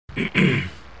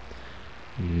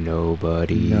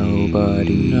Nobody.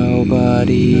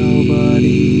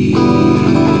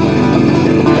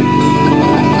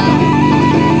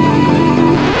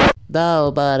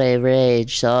 Nobody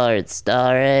reads short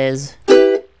stories.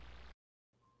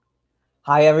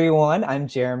 Hi everyone, I'm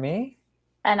Jeremy.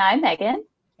 And I'm Megan.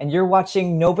 And you're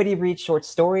watching Nobody Reads Short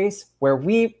Stories, where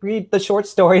we read the short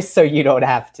stories so you don't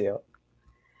have to.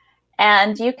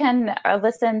 And you can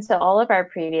listen to all of our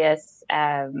previous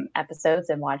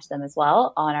episodes and watch them as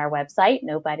well on our website,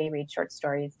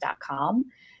 nobodyreadshortstories.com.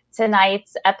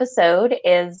 Tonight's episode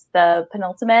is the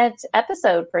penultimate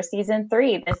episode for season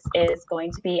 3. This is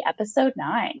going to be episode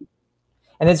 9.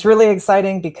 And it's really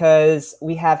exciting because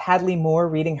we have Hadley Moore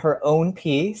reading her own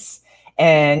piece.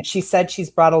 And she said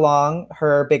she's brought along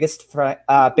her biggest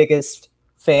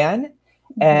fan.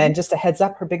 And just a heads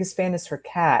up, her biggest fan is her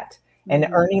cat. And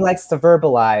Ernie likes to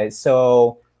verbalize.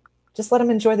 So just let him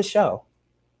enjoy the show.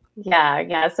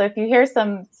 Yeah. So if you hear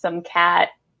some cat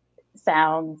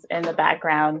sounds in the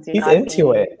background, he's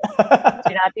into it.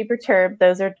 Do not be perturbed.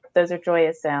 Those are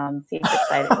joyous sounds. He's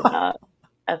excited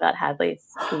about Hadley's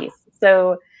piece.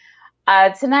 So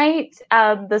tonight,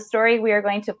 the story, we are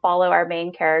going to follow our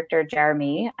main character,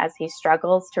 Jeremy, as he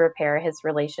struggles to repair his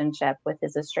relationship with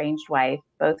his estranged wife,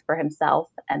 both for himself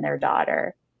and their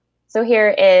daughter. So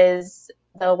here is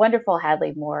the wonderful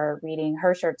Hadley Moore reading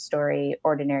her short story,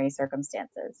 Ordinary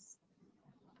Circumstances.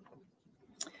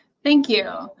 Thank you.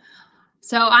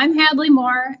 So I'm Hadley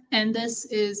Moore, and this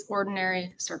is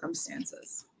Ordinary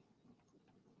Circumstances.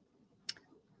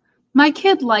 My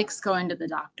kid likes going to the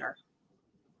doctor.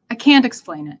 I can't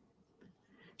explain it.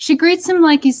 She greets him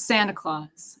like he's Santa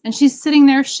Claus, and she's sitting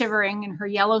there shivering in her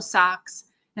yellow socks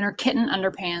and her kitten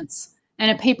underpants and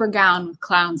a paper gown with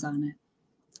clowns on it.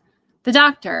 The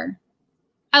doctor,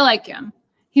 I like him.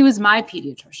 He was my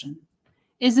pediatrician,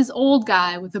 is this old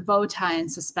guy with a bow tie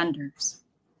and suspenders.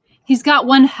 He's got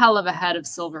one hell of a head of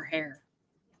silver hair.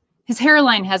 His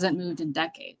hairline hasn't moved in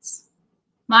decades.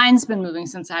 Mine's been moving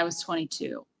since I was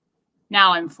 22.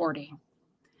 Now I'm 40.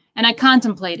 And I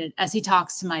contemplate it as he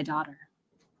talks to my daughter.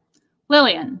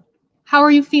 Lillian, how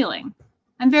are you feeling?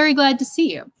 I'm very glad to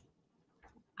see you.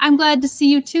 I'm glad to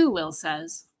see you too, Will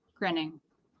says, grinning.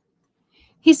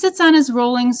 He sits on his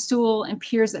rolling stool and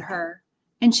peers at her,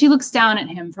 and she looks down at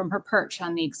him from her perch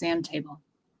on the exam table.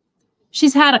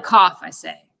 She's had a cough, I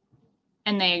say,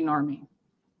 and they ignore me.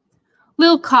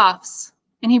 Lil coughs,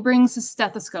 and he brings his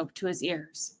stethoscope to his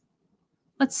ears.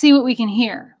 Let's see what we can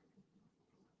hear.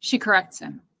 She corrects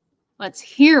him. Let's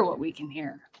hear what we can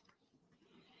hear.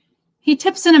 He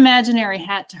tips an imaginary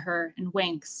hat to her and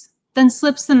winks, then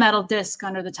slips the metal disc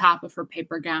under the top of her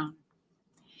paper gown.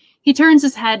 He turns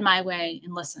his head my way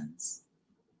and listens.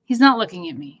 He's not looking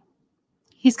at me.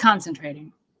 He's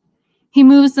concentrating. He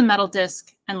moves the metal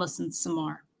disc and listens some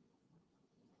more.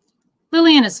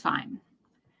 Lillian is fine.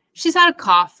 She's had a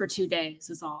cough for 2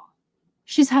 days is all.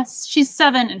 She's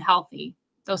 7 and healthy,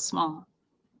 though small.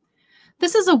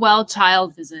 This is a well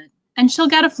child visit, and she'll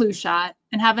get a flu shot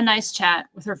and have a nice chat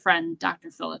with her friend,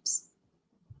 Dr. Phillips.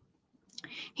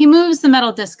 He moves the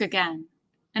metal disc again,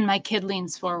 and my kid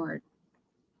leans forward.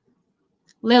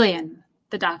 Lillian,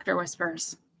 the doctor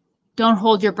whispers, don't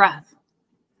hold your breath.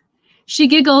 She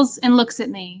giggles and looks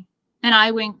at me, and I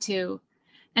wink too,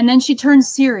 and then she turns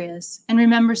serious and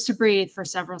remembers to breathe for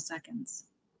several seconds.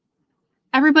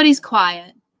 Everybody's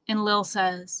quiet, and Lil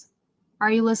says,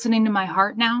 are you listening to my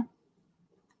heart now?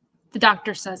 The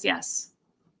doctor says yes.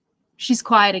 She's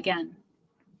quiet again.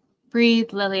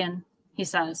 Breathe, Lillian, he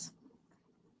says.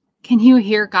 Can you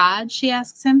hear God? She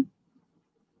asks him.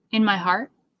 In my heart?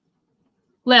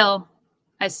 Lil,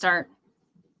 I start.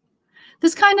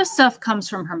 This kind of stuff comes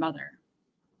from her mother.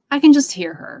 I can just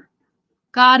hear her.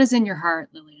 God is in your heart,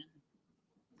 Lillian.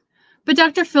 But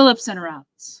Dr. Phillips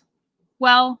interrupts.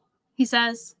 Well, he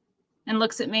says, and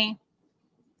looks at me.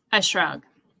 I shrug.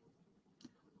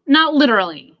 Not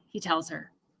literally, he tells her.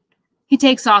 He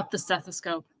takes off the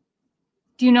stethoscope.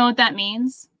 Do you know what that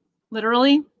means?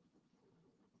 Literally?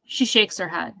 She shakes her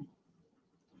head.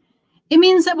 It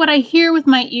means that what I hear with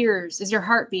my ears is your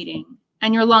heart beating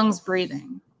and your lungs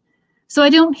breathing. So I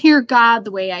don't hear God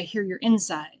the way I hear your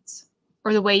insides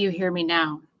or the way you hear me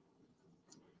now.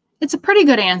 It's a pretty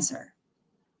good answer.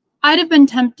 I'd have been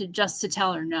tempted just to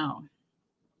tell her no.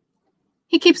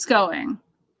 He keeps going.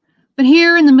 But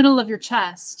here in the middle of your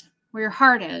chest, where your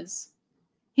heart is,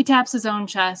 he taps his own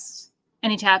chest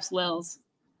and he taps Lil's.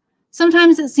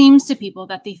 Sometimes it seems to people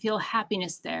that they feel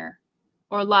happiness there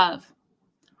or love.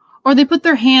 Or they put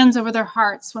their hands over their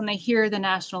hearts when they hear the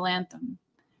national anthem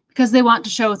because they want to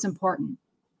show it's important.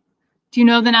 Do you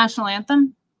know the national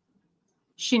anthem?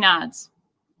 She nods.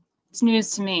 It's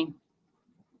news to me.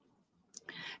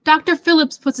 Dr.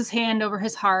 Phillips puts his hand over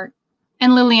his heart,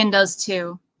 and Lillian does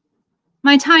too.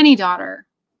 My tiny daughter.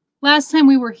 Last time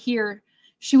we were here,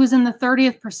 she was in the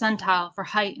 30th percentile for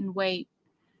height and weight.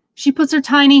 She puts her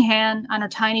tiny hand on her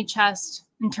tiny chest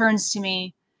and turns to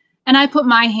me, and I put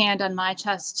my hand on my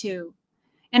chest too.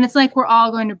 And it's like we're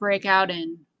all going to break out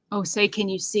in, "Oh, say, can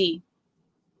you see?"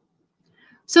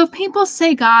 So if people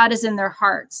say God is in their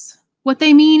hearts, what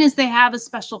they mean is they have a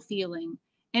special feeling,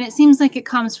 and it seems like it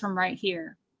comes from right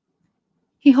here.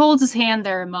 He holds his hand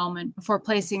there a moment before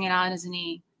placing it on his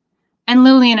knee, and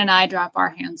Lillian and I drop our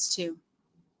hands too.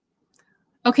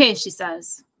 "Okay," she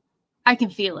says. "I can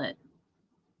feel it."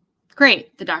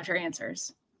 "Great," the doctor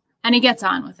answers, and he gets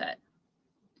on with it.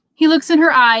 He looks in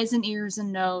her eyes and ears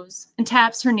and nose, and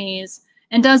taps her knees,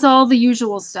 and does all the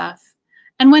usual stuff.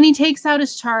 And when he takes out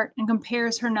his chart and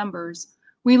compares her numbers,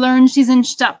 we learn she's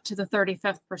inched up to the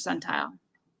 35th percentile.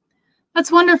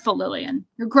 "That's wonderful, Lillian.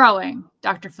 You're growing,"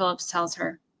 Dr. Phillips tells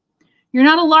her. "You're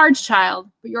not a large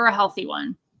child, but you're a healthy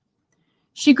one."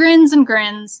 She grins,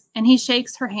 and he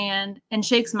shakes her hand and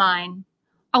shakes mine.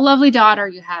 "A lovely daughter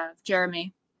you have,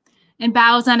 Jeremy," and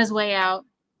bows on his way out.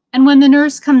 And when the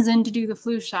nurse comes in to do the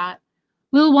flu shot,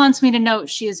 Lil wants me to note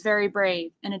she is very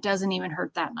brave, and it doesn't even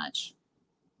hurt that much.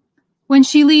 When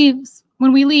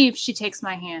we leave, she takes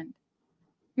my hand.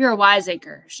 "You're a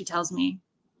wiseacre," she tells me.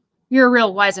 "You're a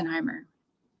real Weisenheimer."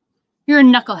 "You're a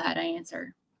knucklehead," I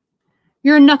answer.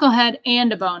 "You're a knucklehead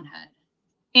and a bonehead,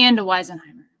 and a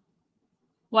Weisenheimer."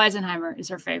 Weisenheimer is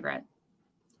her favorite.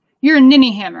 "You're a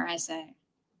ninnyhammer," I say.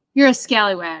 "You're a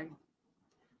scallywag."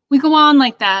 We go on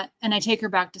like that, and I take her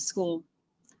back to school.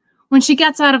 When she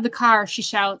gets out of the car, she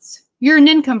shouts, "You're a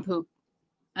nincompoop,"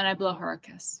 and I blow her a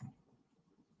kiss.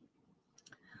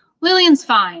 Lillian's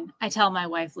fine, I tell my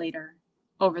wife later,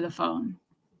 over the phone.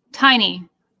 Tiny,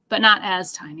 but not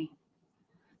as tiny.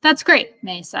 "That's great,"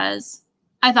 May says.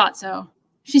 "I thought so.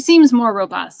 She seems more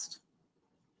robust.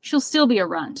 She'll still be a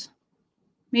runt.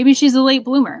 Maybe she's a late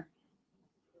bloomer."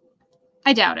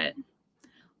 I doubt it.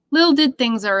 Lil did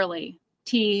things early.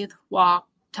 Teeth, walk,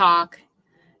 talk.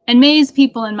 And May's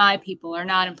people and my people are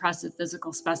not impressive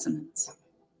physical specimens.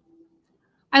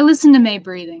 I listen to May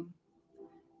breathing.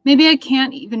 Maybe I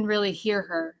can't even really hear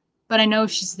her, but I know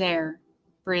she's there,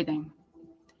 breathing.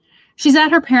 She's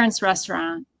at her parents'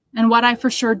 restaurant, and what I for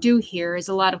sure do hear is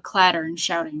a lot of clatter and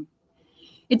shouting.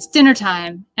 It's dinner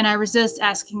time, and I resist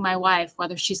asking my wife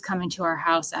whether she's coming to our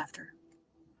house after.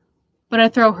 But I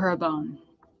throw her a bone.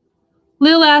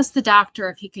 Lil asked the doctor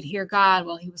if he could hear God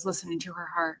while he was listening to her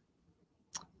heart.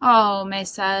 "Oh," May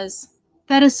says,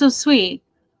 "that is so sweet.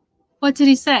 What did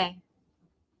he say?"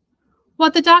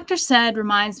 What the doctor said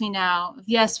reminds me now of,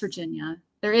 yes, Virginia,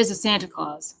 there is a Santa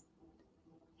Claus.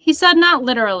 He said not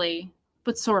literally,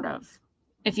 but sort of,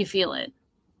 if you feel it.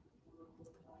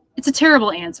 It's a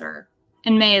terrible answer,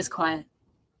 and May is quiet.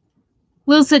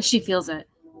 Lil said she feels it.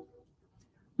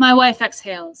 My wife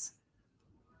exhales.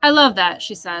 "I love that,"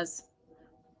 she says,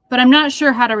 "but I'm not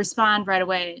sure how to respond right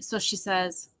away, so she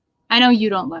says, I know you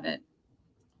don't love it."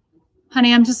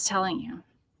 Honey, I'm just telling you.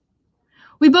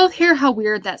 We both hear how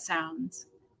weird that sounds,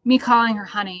 me calling her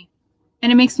honey,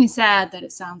 and it makes me sad that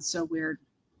it sounds so weird.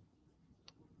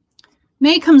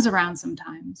 May comes around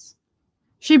sometimes.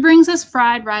 She brings us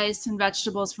fried rice and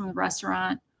vegetables from the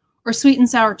restaurant, or sweet and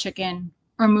sour chicken,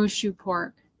 or mushu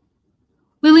pork.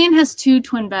 Lillian has 2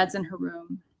 twin beds in her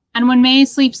room, and when May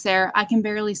sleeps there, I can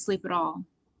barely sleep at all.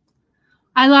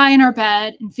 I lie in our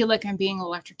bed and feel like I'm being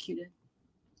electrocuted.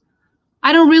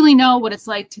 I don't really know what it's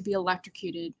like to be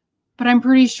electrocuted, but I'm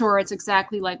pretty sure it's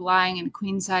exactly like lying in a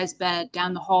queen-size bed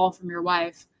down the hall from your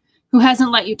wife, who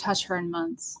hasn't let you touch her in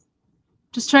months.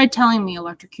 Just try telling me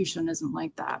electrocution isn't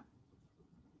like that.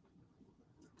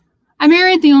 I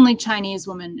married the only Chinese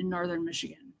woman in northern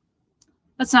Michigan.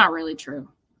 That's not really true.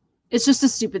 It's just a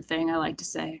stupid thing I like to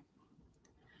say.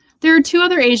 There are 2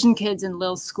 other Asian kids in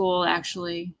Lil's school,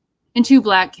 actually, and 2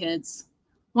 Black kids.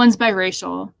 One's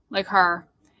biracial, like her,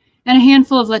 and a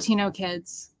handful of Latino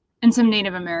kids, and some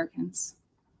Native Americans.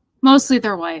 Mostly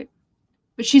they're white,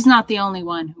 but she's not the only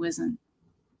one who isn't.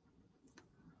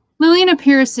 Lillian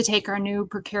appears to take our new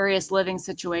precarious living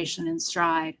situation in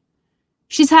stride.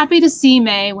 She's happy to see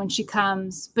May when she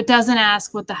comes, but doesn't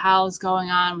ask what the hell is going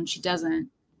on when she doesn't.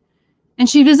 And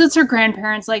she visits her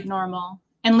grandparents like normal,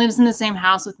 and lives in the same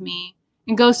house with me,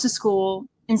 and goes to school,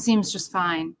 and seems just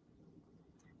fine.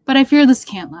 But I fear this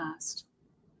can't last.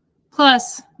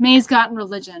 Plus, May's gotten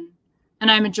religion, and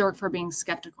I'm a jerk for being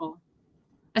skeptical,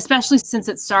 especially since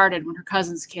it started when her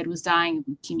cousin's kid was dying of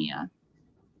leukemia.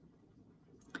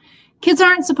 Kids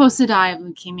aren't supposed to die of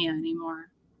leukemia anymore.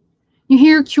 You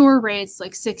hear cure rates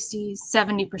like 60,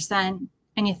 70%,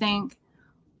 and you think,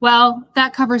 well,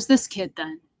 that covers this kid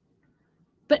then.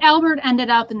 But Albert ended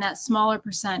up in that smaller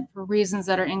percent for reasons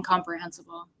that are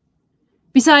incomprehensible.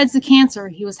 Besides the cancer,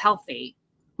 he was healthy,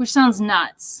 which sounds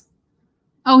nuts.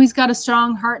 Oh, he's got a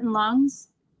strong heart and lungs?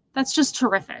 That's just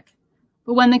terrific.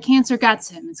 But when the cancer gets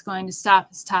him, it's going to stop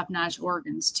his top-notch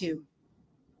organs, too.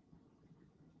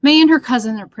 May and her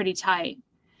cousin are pretty tight.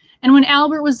 And when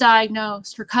Albert was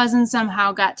diagnosed, her cousin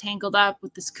somehow got tangled up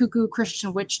with this cuckoo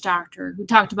Christian witch doctor who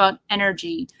talked about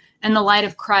energy and the light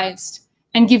of Christ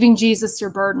and giving Jesus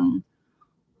your burden,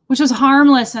 which was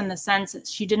harmless in the sense that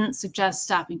she didn't suggest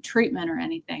stopping treatment or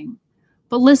anything.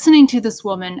 But listening to this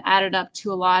woman added up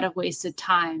to a lot of wasted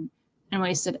time and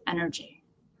wasted energy.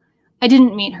 I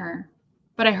didn't meet her,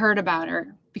 but I heard about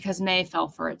her because May fell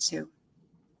for it too.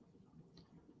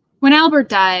 When Albert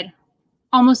died,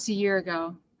 almost a year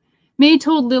ago, May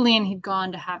told Lillian he'd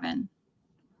gone to heaven.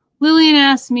 Lillian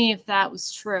asked me if that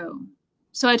was true,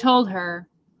 so I told her,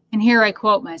 and here I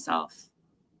quote myself,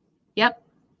 "Yep."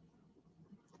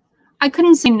 I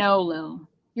couldn't say no, Lil.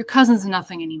 Your cousin's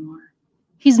nothing anymore.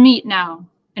 He's meat now,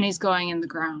 and he's going in the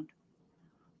ground.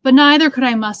 But neither could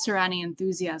I muster any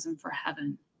enthusiasm for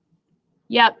heaven.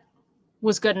 Yep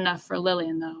was good enough for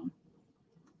Lillian, though.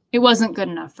 It wasn't good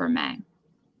enough for May.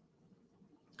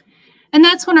 And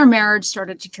that's when our marriage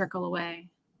started to trickle away.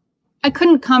 I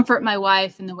couldn't comfort my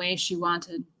wife in the way she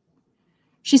wanted.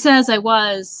 She says I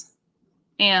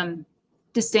am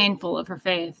disdainful of her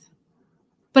faith.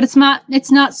 But it's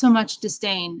not so much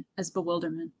disdain as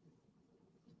bewilderment.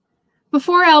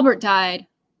 Before Albert died,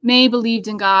 May believed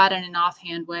in God in an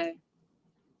offhand way.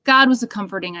 God was a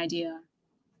comforting idea.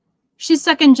 She's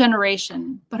second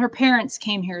generation, but her parents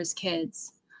came here as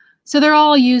kids. So they're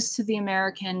all used to the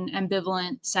American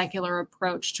ambivalent secular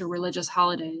approach to religious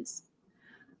holidays.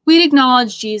 We'd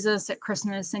acknowledge Jesus at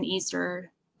Christmas and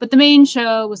Easter, but the main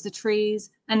show was the trees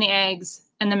and the eggs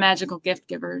and the magical gift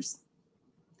givers.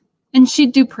 And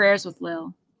she'd do prayers with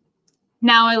Lil.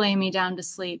 Now I lay me down to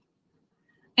sleep.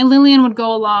 And Lillian would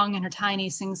go along in her tiny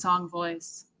sing-song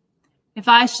voice. If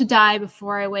I should die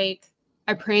before I wake,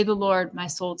 I pray the Lord my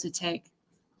soul to take.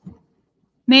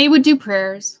 May would do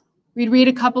prayers. We'd read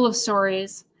a couple of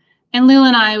stories, and Lil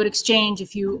and I would exchange a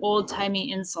few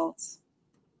old-timey insults.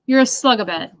 You're a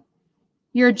slugabed.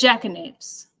 You're a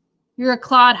jackanapes. You're a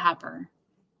clodhopper.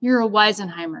 You're a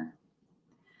Weisenheimer.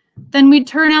 Then we'd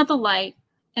turn out the light,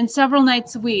 and several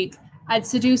nights a week, I'd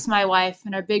seduce my wife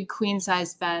in our big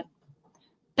queen-sized bed.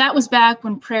 That was back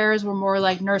when prayers were more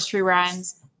like nursery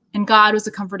rhymes, and God was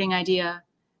a comforting idea,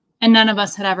 and none of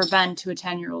us had ever been to a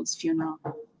 10-year-old's funeral.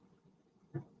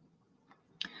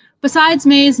 Besides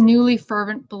May's newly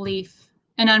fervent belief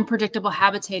and unpredictable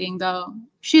habitating, though,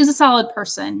 she is a solid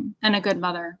person and a good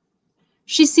mother.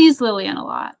 She sees Lillian a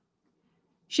lot.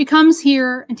 She comes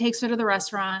here and takes her to the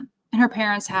restaurant and her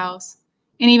parents' house,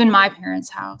 and even my parents'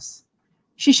 house.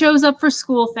 She shows up for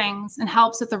school things and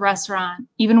helps at the restaurant,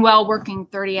 even while working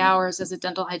 30 hours as a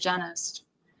dental hygienist.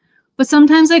 But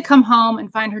sometimes I come home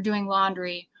and find her doing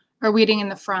laundry or weeding in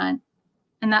the front,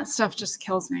 and that stuff just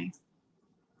kills me.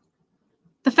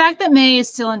 The fact that May is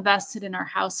still invested in our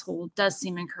household does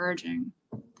seem encouraging.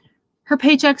 Her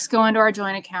paychecks go into our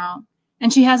joint account,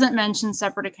 and she hasn't mentioned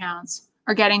separate accounts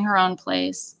or getting her own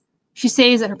place. She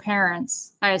stays at her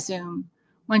parents', I assume,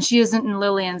 when she isn't in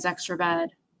Lillian's extra bed,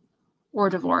 or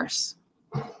divorce.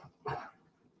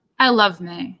 I love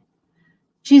May.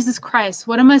 Jesus Christ,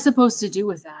 what am I supposed to do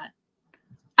with that?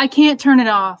 I can't turn it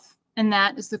off, and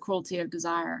that is the cruelty of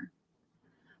desire.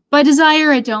 By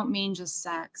desire, I don't mean just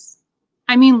sex.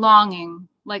 I mean longing,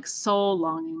 like soul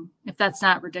longing, if that's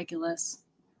not ridiculous.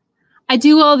 I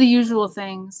do all the usual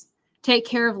things, take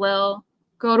care of Lil,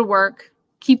 go to work,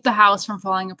 keep the house from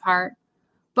falling apart,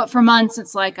 but for months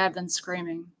it's like I've been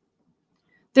screaming.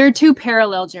 There are two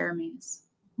parallel Jeremys.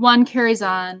 One carries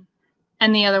on,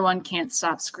 and the other one can't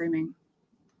stop screaming.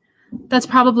 That's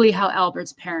probably how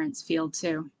Albert's parents feel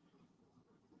too.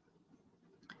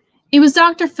 It was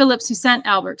Dr. Phillips who sent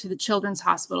Albert to the Children's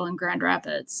Hospital in Grand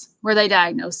Rapids, where they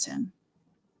diagnosed him.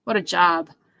 What a job.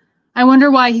 I wonder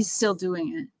why he's still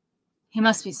doing it. He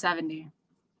must be 70.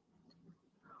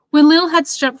 When Lil had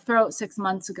strep throat 6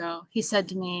 months ago, he said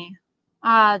to me,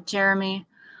 "Ah, Jeremy,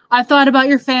 I've thought about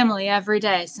your family every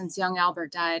day since young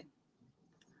Albert died.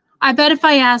 I bet if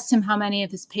I asked him how many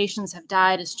of his patients have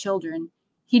died as children,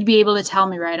 he'd be able to tell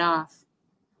me right off.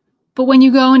 But when you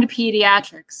go into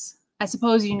pediatrics, I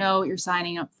suppose you know what you're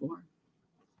signing up for."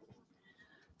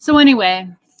 So anyway,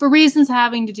 for reasons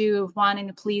having to do with wanting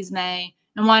to please May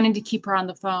and wanting to keep her on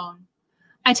the phone,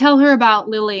 I tell her about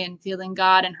Lillian feeling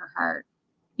God in her heart,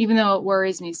 even though it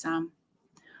worries me some.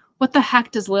 What the heck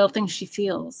does Lil think she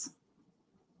feels?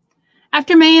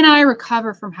 After May and I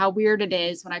recover from how weird it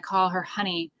is when I call her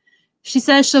honey, she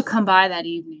says she'll come by that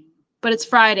evening, but it's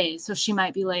Friday, so she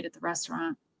might be late at the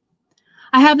restaurant.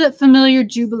 I have that familiar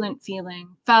jubilant feeling,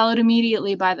 followed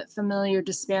immediately by that familiar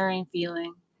despairing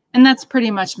feeling, and that's pretty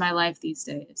much my life these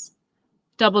days.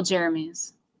 Double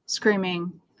Jeremys,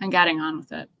 screaming and getting on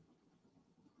with it.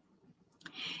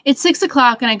 It's 6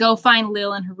 o'clock and I go find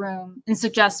Lil in her room and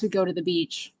suggest we go to the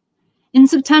beach. In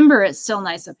September, it's still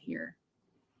nice up here.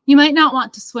 You might not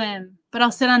want to swim, but I'll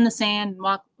sit on the sand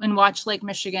and watch Lake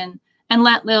Michigan and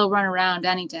let Lil run around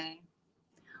any day.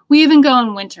 We even go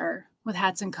in winter with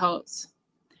hats and coats.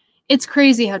 It's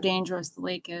crazy how dangerous the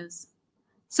lake is.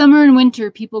 Summer and winter,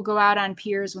 people go out on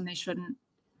piers when they shouldn't.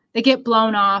 They get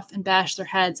blown off and bash their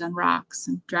heads on rocks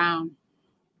and drown.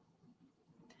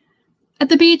 At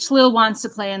the beach, Lil wants to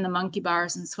play in the monkey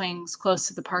bars and swings close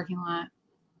to the parking lot.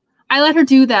 I let her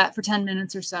do that for 10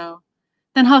 minutes or so,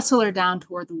 then hustle her down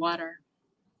toward the water.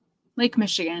 Lake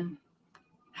Michigan.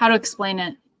 How to explain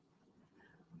it?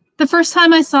 The first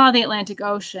time I saw the Atlantic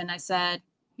Ocean, I said,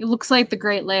 "It looks like the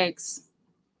Great Lakes."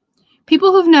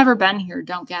 People who've never been here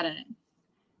don't get it.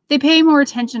 They pay more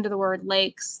attention to the word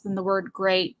lakes than the word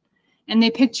great, and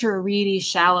they picture a reedy,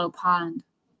 shallow pond.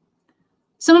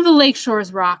 Some of the lakeshore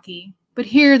is rocky, but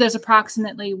here there's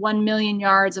approximately 1 million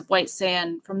yards of white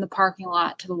sand from the parking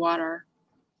lot to the water.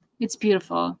 It's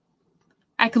beautiful.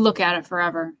 I could look at it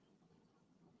forever.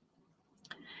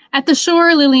 At the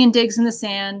shore, Lillian digs in the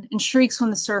sand and shrieks when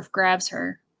the surf grabs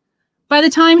her. By the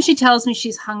time she tells me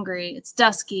she's hungry, it's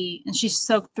dusky and she's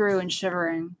soaked through and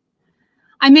shivering.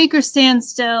 I make her stand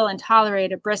still and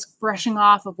tolerate a brisk brushing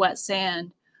off of wet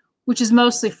sand, which is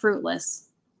mostly fruitless,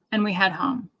 and we head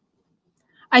home.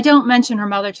 I don't mention her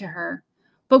mother to her,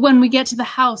 but when we get to the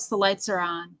house, the lights are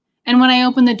on, and when I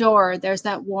open the door, there's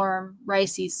that warm,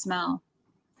 ricey smell.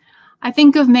 I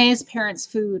think of May's parents'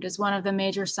 food as one of the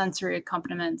major sensory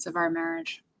accompaniments of our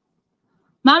marriage.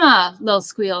 "Mama," Lil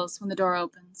squeals when the door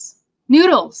opens.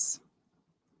 "Noodles."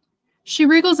 She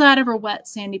wriggles out of her wet,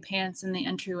 sandy pants in the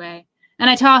entryway, and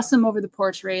I toss them over the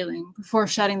porch railing before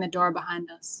shutting the door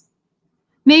behind us.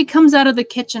 May comes out of the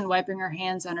kitchen wiping her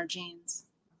hands on her jeans.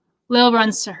 Lil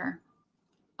runs to her.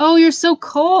 "Oh, you're so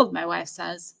cold," my wife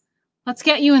says. "Let's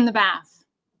get you in the bath."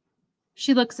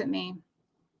 She looks at me.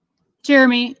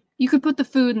 "Jeremy, you could put the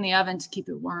food in the oven to keep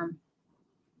it warm."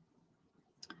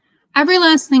 Every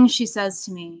last thing she says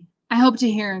to me, I hope to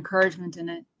hear encouragement in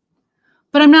it.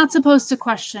 But I'm not supposed to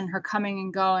question her coming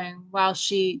and going while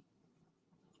she,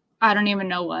 I don't even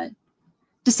know what,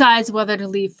 decides whether to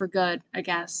leave for good, I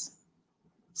guess.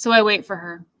 So I wait for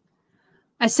her.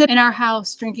 I sit in our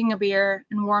house drinking a beer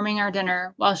and warming our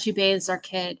dinner while she bathes our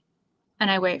kid, and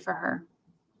I wait for her.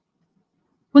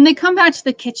 When they come back to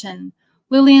the kitchen,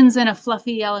 Lillian's in a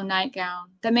fluffy yellow nightgown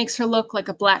that makes her look like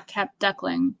a black-capped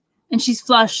duckling, and she's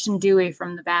flushed and dewy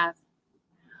from the bath.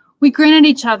 We grin at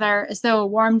each other as though a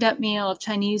warmed-up meal of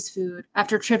Chinese food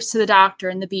after trips to the doctor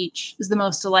and the beach is the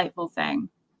most delightful thing,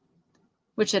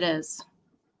 which it is.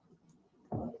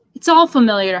 It's all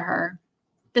familiar to her.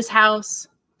 This house,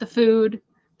 the food,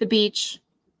 the beach,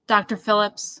 Dr.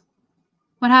 Phillips.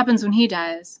 What happens when he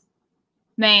dies?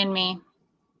 May and me.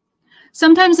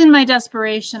 Sometimes in my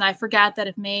desperation, I forget that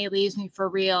if May leaves me for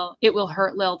real, it will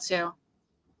hurt Lil too.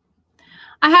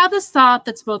 I have this thought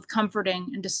that's both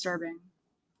comforting and disturbing.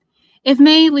 If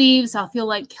May leaves, I'll feel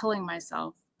like killing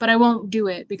myself, but I won't do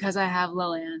it because I have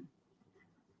Lillian.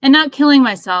 And not killing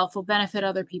myself will benefit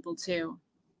other people too.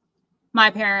 My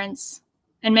parents,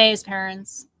 and May's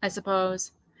parents, I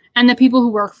suppose, and the people who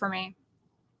work for me.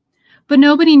 But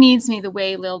nobody needs me the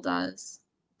way Lil does.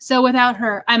 So without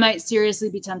her, I might seriously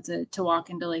be tempted to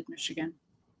walk into Lake Michigan.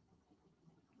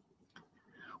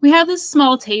 We have this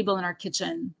small table in our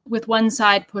kitchen with one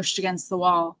side pushed against the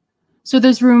wall, so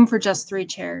there's room for just 3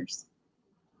 chairs.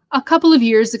 A couple of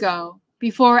years ago,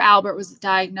 before Albert was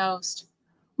diagnosed,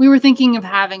 we were thinking of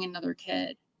having another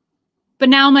kid. But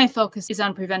now my focus is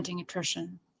on preventing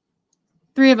attrition.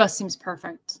 3 of us seems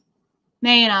perfect.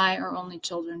 May and I are only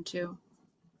children too.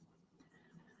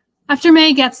 After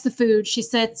May gets the food, she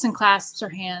sits and clasps her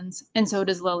hands, and so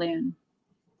does Lillian.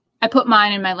 I put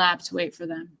mine in my lap to wait for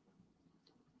them.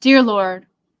 "Dear Lord,"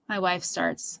 my wife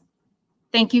starts,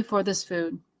 "thank you for this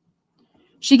food."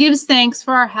 She gives thanks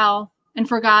for our health and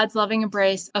for God's loving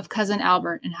embrace of cousin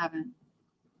Albert in heaven.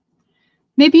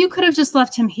 Maybe you could have just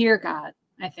left him here, God,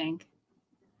 I think.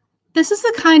 This is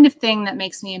the kind of thing that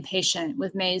makes me impatient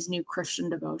with May's new Christian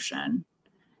devotion.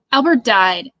 Albert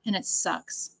died, and it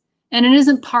sucks. And it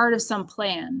isn't part of some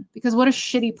plan, because what a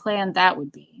shitty plan that would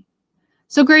be.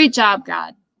 So great job,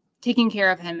 God, taking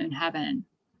care of him in heaven.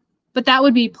 But that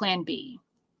would be plan B.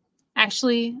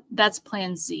 Actually, that's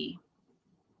plan Z.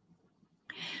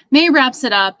 May wraps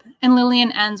it up, and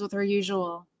Lillian ends with her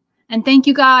usual. And thank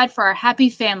you, God, for our happy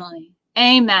family.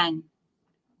 Amen.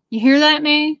 You hear that,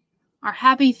 May? Our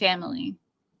happy family.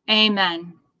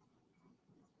 Amen.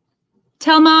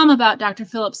 Tell Mom about Dr.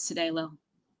 Phillips today, Lil.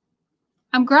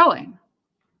 I'm growing.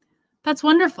 That's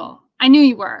wonderful. I knew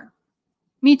you were.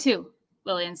 Me too,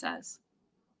 Lillian says.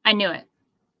 I knew it.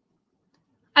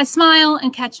 I smile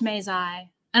and catch May's eye,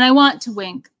 and I want to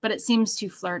wink, but it seems too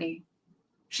flirty.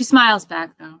 She smiles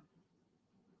back, though.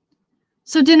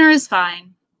 So dinner is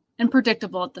fine and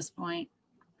predictable at this point.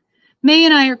 May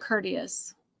and I are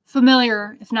courteous,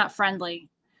 familiar if not friendly,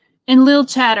 and Lil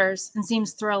chatters and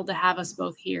seems thrilled to have us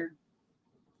both here.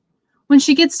 When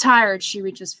she gets tired, she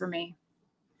reaches for me.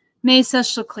 May says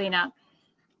she'll clean up,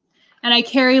 and I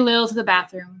carry Lil to the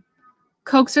bathroom,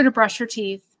 coax her to brush her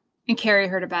teeth, and carry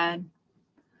her to bed.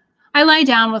 I lie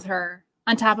down with her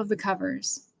on top of the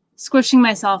covers, squishing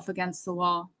myself against the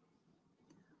wall.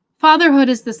 Fatherhood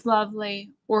is this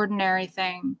lovely, ordinary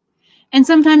thing, and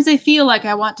sometimes I feel like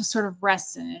I want to sort of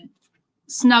rest in it,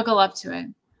 snuggle up to it,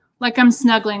 like I'm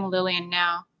snuggling Lillian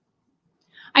now.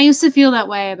 I used to feel that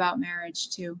way about marriage,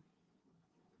 too.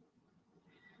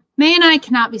 May and I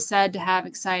cannot be said to have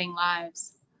exciting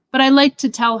lives, but I like to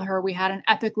tell her we had an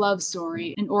epic love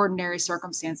story in ordinary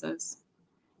circumstances.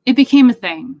 It became a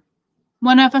thing.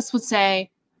 One of us would say,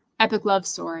 epic love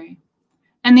story,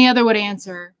 and the other would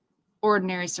answer,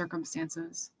 ordinary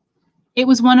circumstances. It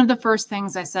was one of the first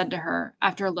things I said to her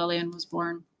after Lillian was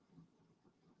born.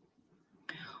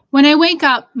 When I wake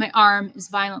up, my arm is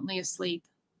violently asleep,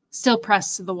 still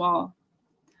pressed to the wall.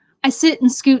 I sit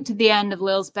and scoot to the end of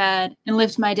Lil's bed and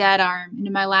lift my dead arm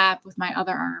into my lap with my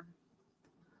other arm.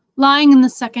 Lying in the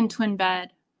second twin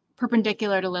bed,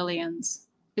 perpendicular to Lillian's,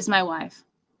 is my wife.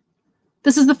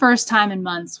 This is the first time in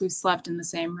months we've slept in the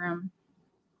same room.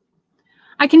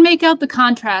 I can make out the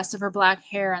contrast of her black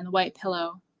hair on the white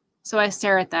pillow, so I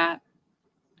stare at that.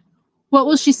 What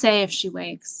will she say if she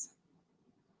wakes?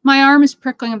 My arm is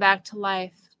prickling back to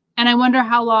life, and I wonder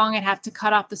how long I'd have to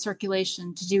cut off the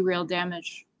circulation to do real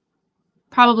damage.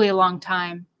 Probably a long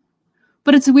time.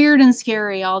 But it's weird and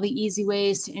scary, all the easy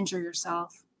ways to injure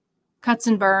yourself. Cuts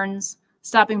and burns,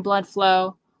 stopping blood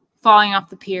flow, falling off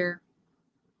the pier,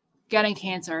 getting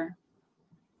cancer,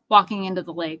 walking into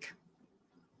the lake.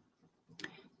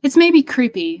 It's maybe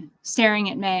creepy, staring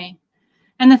at May,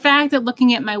 and the fact that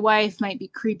looking at my wife might be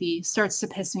creepy starts to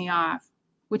piss me off,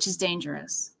 which is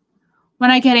dangerous.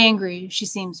 When I get angry, she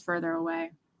seems further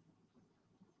away.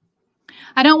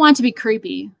 I don't want to be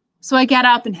creepy, so I get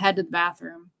up and head to the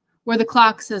bathroom, where the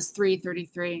clock says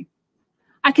 3:33.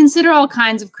 I consider all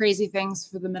kinds of crazy things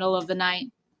for the middle of the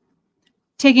night.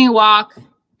 Taking a walk,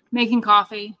 making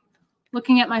coffee,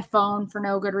 looking at my phone for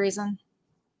no good reason.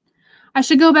 I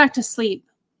should go back to sleep,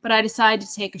 but I decide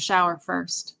to take a shower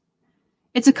first.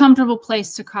 It's a comfortable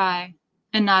place to cry,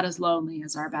 and not as lonely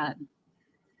as our bed.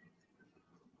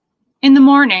 In the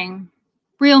morning,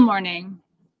 real morning,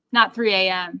 not 3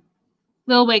 a.m.,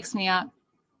 Lil wakes me up.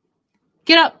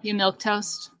 Get up, you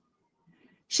milquetoast.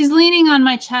 She's leaning on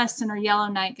my chest in her yellow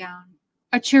nightgown,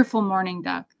 a cheerful morning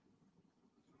duck.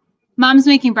 Mom's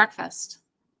making breakfast.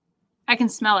 I can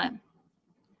smell it.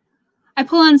 I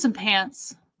pull on some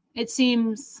pants. It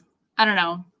seems, I don't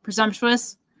know,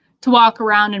 presumptuous to walk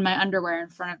around in my underwear in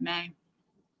front of May.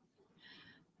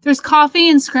 There's coffee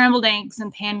and scrambled eggs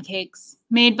and pancakes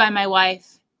made by my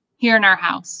wife here in our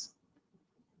house.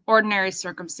 Ordinary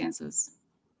circumstances.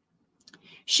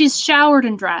 She's showered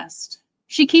and dressed.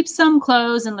 She keeps some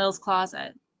clothes in Lil's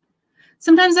closet.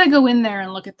 Sometimes I go in there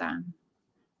and look at them.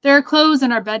 There are clothes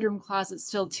in our bedroom closet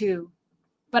still too,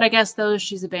 but I guess those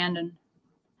she's abandoned.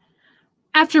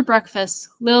 After breakfast,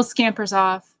 Lil scampers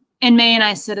off, and May and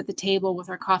I sit at the table with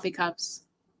our coffee cups,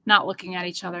 not looking at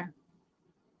each other.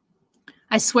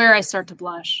 I swear I start to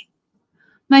blush.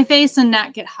 My face and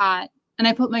neck get hot, and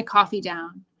I put my coffee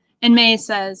down, and May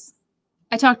says,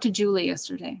 I talked to Julie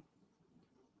yesterday.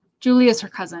 Julie is her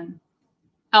cousin,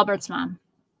 Albert's mom.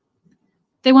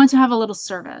 They want to have a little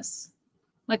service,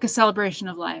 like a celebration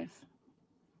of life.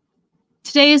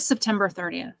 Today is September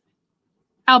 30th.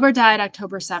 Albert died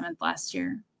October 7th last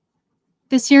year.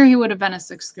 This year he would have been a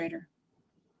 6th grader.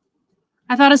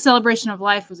 I thought a celebration of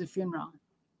life was a funeral.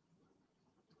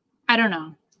 I don't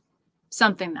know.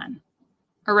 Something then.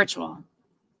 A ritual.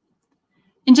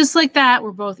 And just like that,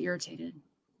 we're both irritated.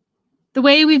 The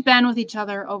way we've been with each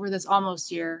other over this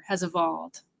almost year has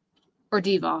evolved, or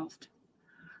devolved.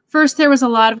 First, there was a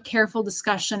lot of careful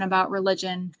discussion about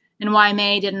religion and why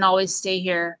May didn't always stay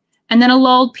here, and then a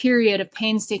lulled period of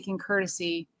painstaking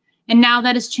courtesy And now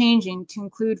that is changing to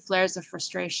include flares of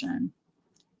frustration.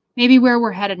 Maybe where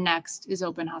we're headed next is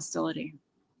open hostility.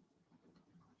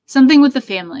 Something with the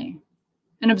family,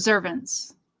 an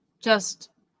observance, just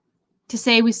to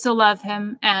say we still love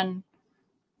him and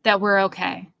that we're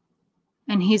okay,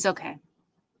 and he's okay.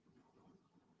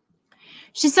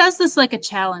 She says this like a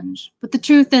challenge, but the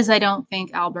truth is I don't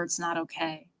think Albert's not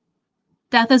okay.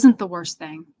 Death isn't the worst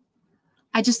thing.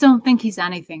 I just don't think he's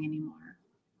anything anymore.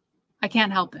 I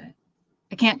can't help it.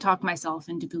 I can't talk myself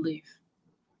into belief.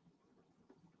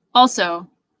 Also,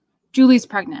 Julie's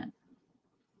pregnant.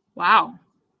 Wow.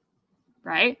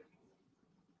 Right?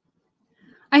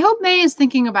 I hope May is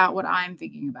thinking about what I'm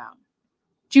thinking about.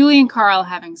 Julie and Carl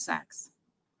having sex.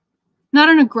 Not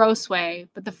in a gross way,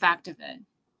 but the fact of it.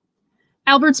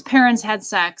 Albert's parents had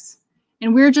sex,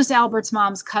 and we're just Albert's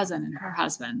mom's cousin and her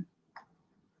husband.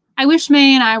 I wish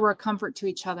May and I were a comfort to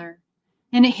each other,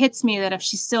 and it hits me that if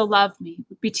she still loved me, it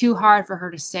would be too hard for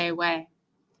her to stay away.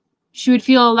 She would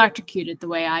feel electrocuted the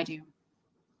way I do.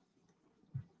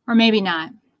 Or maybe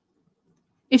not.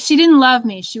 If she didn't love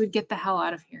me, she would get the hell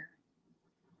out of here.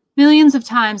 Millions of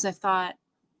times I've thought,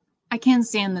 I can't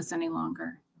stand this any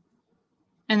longer.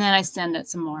 And then I stand it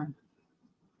some more.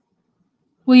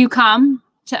 Will you come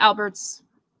to Albert's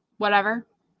whatever?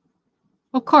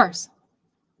 Of course.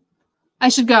 I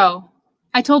should go.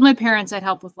 I told my parents I'd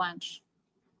help with lunch.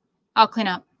 I'll clean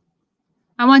up.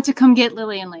 I want to come get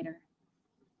Lillian later.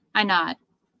 I nod.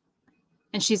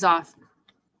 And she's off.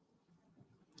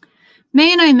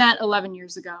 May and I met 11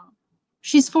 years ago.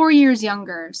 She's 4 years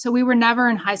younger, so we were never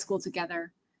in high school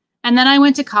together. And then I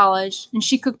went to college, and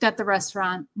she cooked at the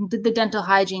restaurant and did the dental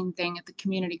hygiene thing at the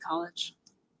community college.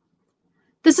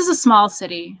 This is a small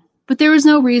city, but there was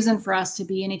no reason for us to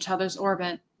be in each other's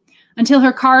orbit until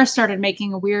her car started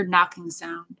making a weird knocking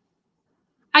sound.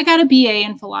 I got a BA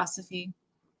in philosophy,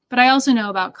 but I also know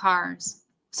about cars.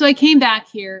 So I came back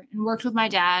here and worked with my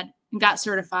dad and got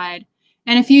certified.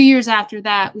 And a few years after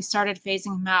that, we started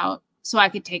phasing him out so I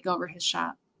could take over his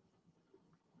shop.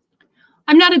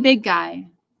 I'm not a big guy,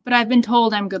 but I've been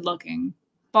told I'm good looking,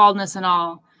 baldness and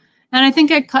all. And I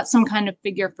think I cut some kind of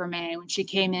figure for May when she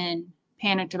came in,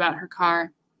 panicked about her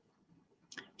car.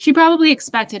 She probably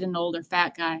expected an older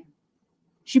fat guy.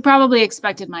 She probably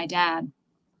expected my dad.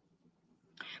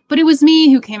 But it was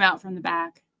me who came out from the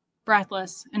back,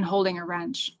 breathless and holding a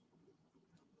wrench.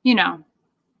 You know,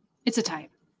 it's a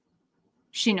type.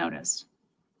 She noticed.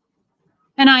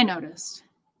 And I noticed.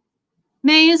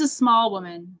 May is a small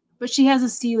woman, but she has a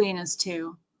steeliness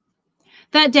too.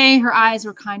 That day, her eyes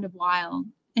were kind of wild,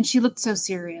 and she looked so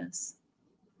serious.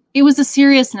 It was the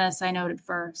seriousness I noted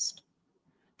first.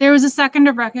 There was a second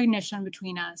of recognition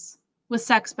between us, with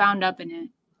sex bound up in it,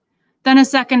 then a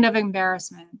second of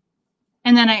embarrassment,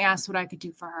 and then I asked what I could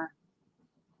do for her.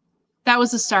 That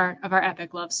was the start of our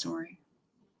epic love story.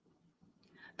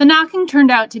 The knocking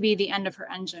turned out to be the end of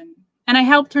her engine, and I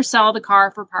helped her sell the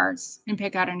car for parts and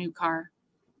pick out a new car.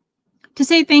 To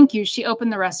say thank you, she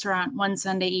opened the restaurant one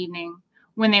Sunday evening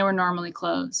when they were normally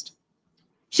closed.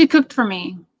 She cooked for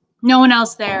me, no one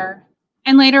else there,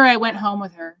 and later I went home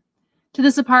with her to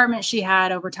this apartment she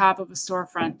had over top of a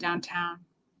storefront downtown.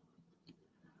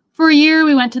 For a year,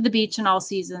 we went to the beach in all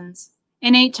seasons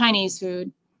and ate Chinese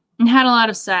food and had a lot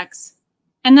of sex,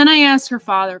 and then I asked her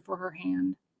father for her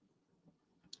hand.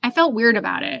 I felt weird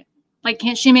about it, like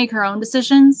can't she make her own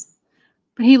decisions?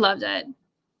 But he loved it.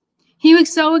 He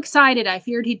was so excited I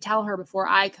feared he'd tell her before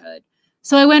I could,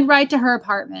 so I went right to her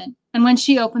apartment, and when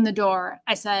she opened the door,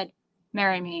 I said,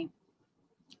 "Marry me."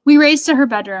 We raced to her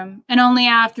bedroom, and only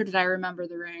after did I remember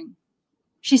the ring.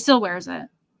 She still wears it,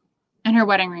 and her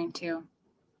wedding ring too.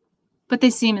 But they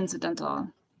seem incidental.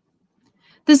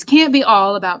 This can't be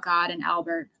all about God and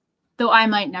Albert, though I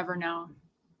might never know.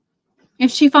 If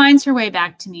she finds her way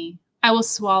back to me, I will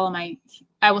swallow my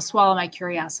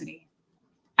curiosity.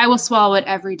 I will swallow it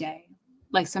every day,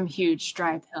 like some huge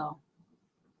dry pill.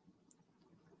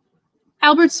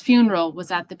 Albert's funeral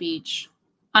was at the beach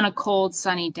on a cold,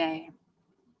 sunny day.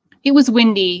 It was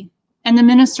windy, and the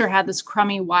minister had this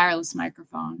crummy wireless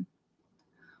microphone.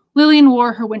 Lillian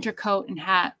wore her winter coat and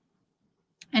hat,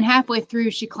 and halfway through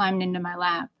she climbed into my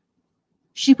lap.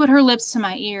 She put her lips to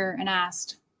my ear and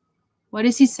asked, "What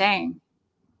is he saying?"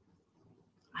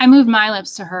 I moved my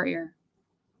lips to her ear.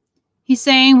 "He's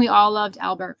saying we all loved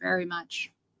Albert very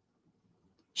much."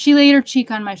 She laid her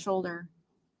cheek on my shoulder,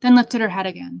 then lifted her head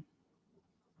again.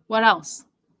 What else?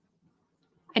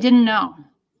 I didn't know.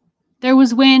 There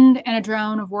was wind and a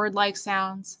drone of word-like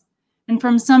sounds, and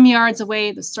from some yards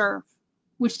away the surf,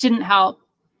 which didn't help.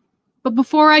 But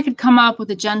before I could come up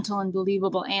with a gentle and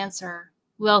believable answer,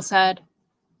 Will said,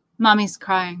 "Mommy's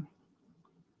crying."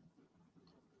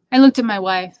 I looked at my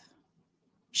wife.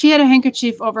 She had a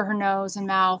handkerchief over her nose and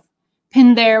mouth,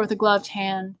 pinned there with a gloved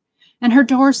hand, and her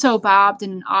torso bobbed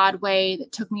in an odd way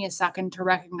that took me a second to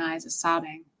recognize as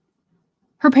sobbing.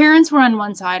 Her parents were on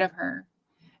one side of her,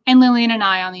 and Lillian and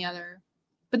I on the other,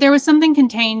 but there was something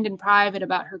contained and private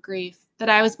about her grief that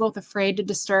I was both afraid to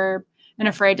disturb and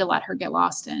afraid to let her get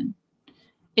lost in.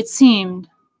 It seemed,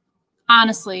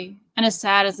 honestly, and as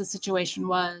sad as the situation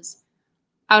was,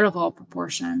 out of all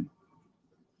proportion.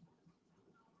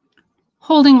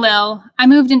 Holding Lil, I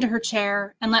moved into her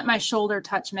chair and let my shoulder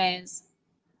touch May's.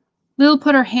 Lil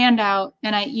put her hand out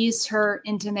and I eased her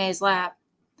into May's lap,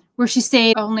 where she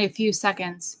stayed only a few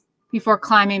seconds before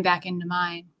climbing back into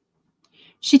mine.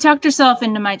 She tucked herself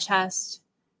into my chest,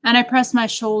 and I pressed my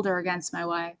shoulder against my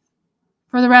wife.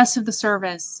 For the rest of the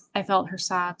service, I felt her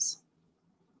sobs.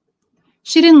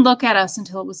 She didn't look at us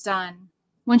until it was done,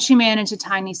 when she managed a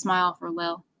tiny smile for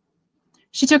Lil.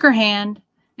 She took her hand,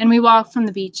 and we walked from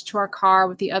the beach to our car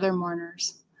with the other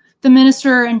mourners, the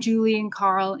minister and Julie and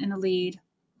Carl in the lead,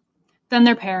 then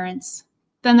their parents,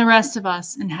 then the rest of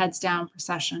us in heads down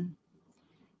procession.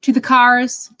 To the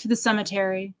cars, to the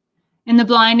cemetery, in the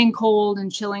blinding cold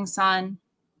and chilling sun.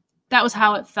 That was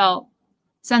how it felt,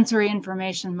 sensory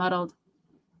information muddled,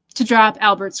 to drop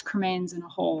Albert's cremains in a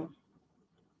hole.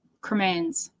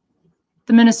 Cremains.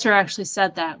 The minister actually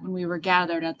said that when we were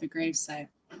gathered at the gravesite.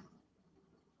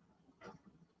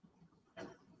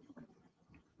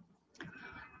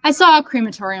 I saw a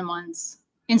crematorium once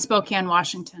in Spokane,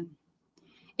 Washington.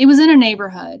 It was in a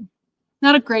neighborhood,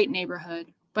 not a great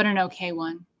neighborhood, but an okay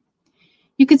one.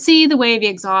 You could see the wavy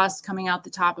exhaust coming out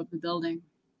the top of the building.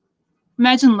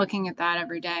 Imagine looking at that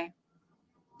every day.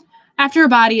 After a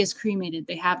body is cremated,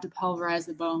 they have to pulverize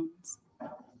the bones.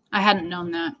 I hadn't known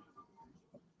that.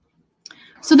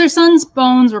 So their son's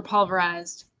bones were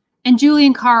pulverized, and Julie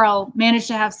and Carl managed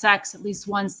to have sex at least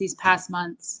once these past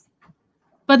months.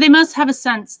 But they must have a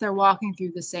sense they're walking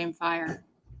through the same fire.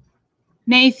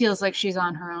 May feels like she's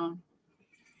on her own.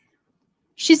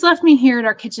 She's left me here at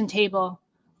our kitchen table,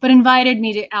 but invited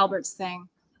me to Albert's thing.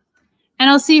 And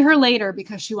I'll see her later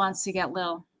because she wants to get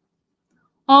Lil.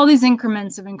 All these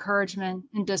increments of encouragement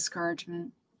and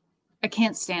discouragement. I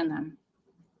can't stand them.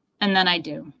 And then I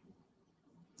do.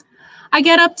 I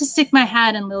get up to stick my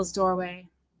head in Lil's doorway,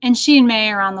 and she and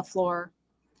May are on the floor,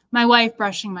 my wife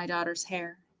brushing my daughter's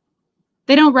hair.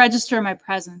 They don't register my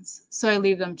presence, so I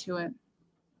leave them to it.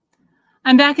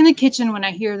 I'm back in the kitchen when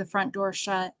I hear the front door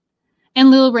shut, and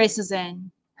Lil races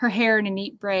in, her hair in a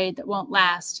neat braid that won't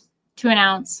last, to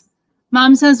announce,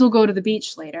 "Mom says we'll go to the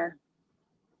beach later."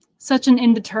 Such an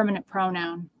indeterminate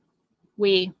pronoun.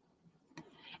 We.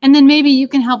 And then maybe you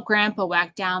can help Grandpa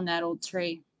whack down that old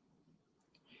tree.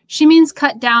 She means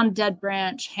cut down a dead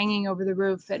branch hanging over the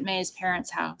roof at May's parents'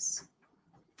 house.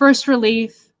 First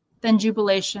relief, then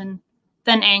jubilation,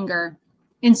 then anger,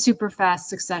 in super fast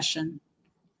succession.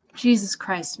 Jesus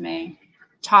Christ, May,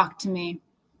 talk to me.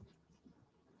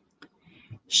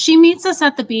 She meets us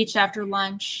at the beach after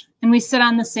lunch, and we sit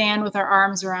on the sand with our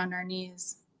arms around our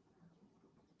knees.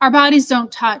 Our bodies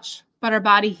don't touch, but our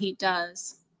body heat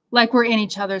does, like we're in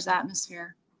each other's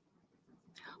atmosphere.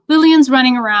 Lillian's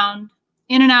running around,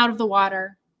 in and out of the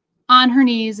water, on her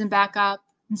knees and back up,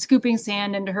 and scooping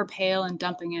sand into her pail and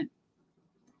dumping it.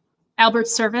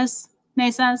 Albert's service, May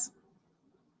says.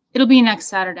 It'll be next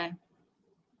Saturday.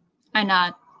 I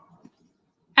nod.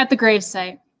 At the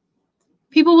gravesite.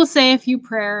 People will say a few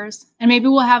prayers, and maybe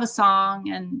we'll have a song,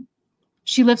 and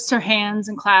she lifts her hands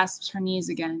and clasps her knees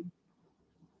again.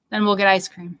 Then we'll get ice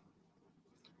cream.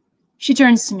 She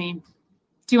turns to me.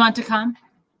 Do you want to come?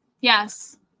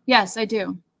 Yes, I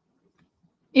do.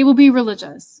 It will be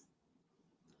religious.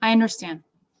 I understand.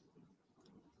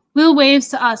 Lil waves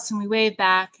to us and we wave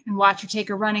back and watch her take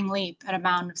a running leap at a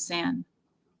mound of sand.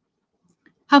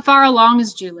 How far along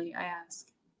is Julie? I ask.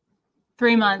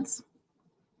 3 months.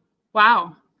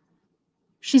 Wow.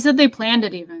 She said they planned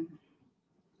it even.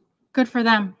 Good for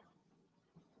them.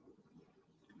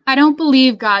 I don't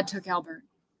believe God took Albert.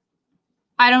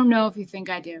 I don't know if you think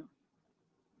I do.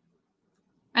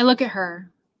 I look at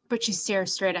her, but she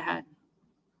stares straight ahead.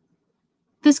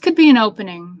 This could be an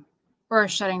opening or a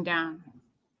shutting down.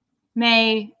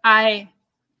 May, I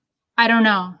don't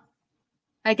know.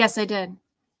 I guess I did.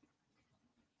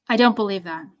 I don't believe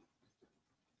that.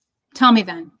 Tell me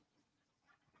then,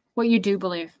 what you do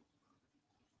believe.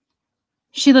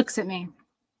 She looks at me.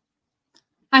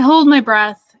 I hold my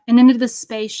breath, and into the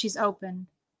space she's opened,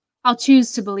 I'll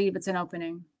choose to believe it's an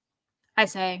opening. I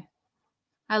say,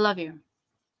 I love you.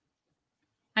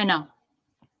 I know.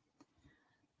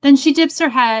 Then she dips her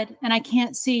head, and I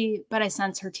can't see, but I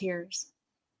sense her tears.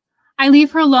 I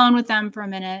leave her alone with them for a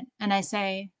minute, and I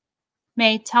say,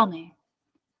 May, tell me.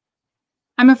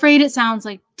 I'm afraid it sounds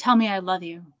like, tell me I love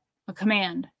you, a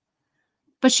command.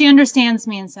 But she understands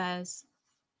me and says,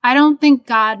 I don't think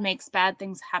God makes bad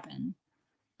things happen,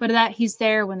 but that he's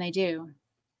there when they do.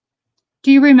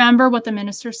 Do you remember what the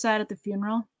minister said at the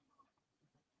funeral?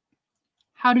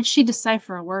 How did she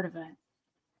decipher a word of it?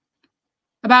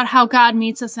 About how God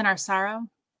meets us in our sorrow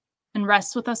and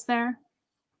rests with us there?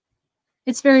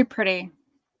 It's very pretty,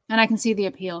 and I can see the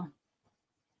appeal.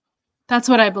 That's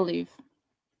what I believe.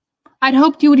 I'd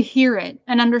hoped you would hear it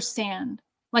and understand,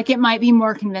 like it might be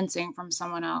more convincing from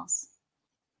someone else.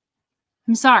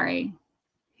 I'm sorry.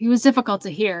 He was difficult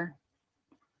to hear.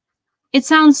 It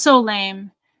sounds so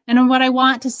lame, and what I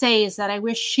want to say is that I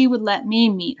wish she would let me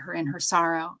meet her in her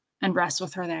sorrow and rest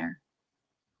with her there.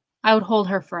 I would hold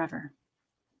her forever.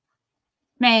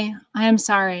 May, I am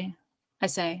sorry, I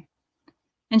say,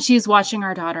 and she is watching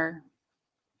our daughter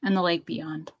and the lake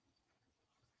beyond.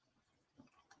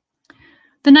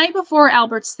 The night before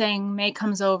Albert's thing, May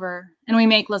comes over and we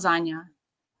make lasagna.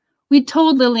 We'd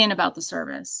told Lillian about the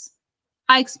service.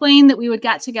 I explained that we would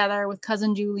get together with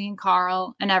cousin Julie and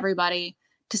Carl and everybody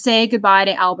to say goodbye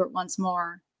to Albert once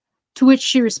more, to which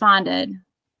she responded,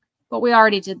 but we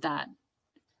already did that.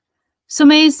 So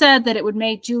May said that it would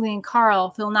make Julie and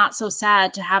Carl feel not so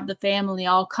sad to have the family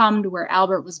all come to where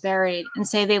Albert was buried and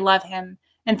say they love him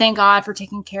and thank God for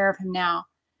taking care of him now,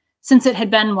 since it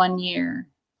had been 1 year.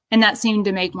 And that seemed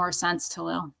to make more sense to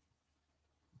Lil.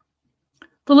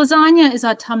 The lasagna is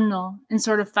autumnal and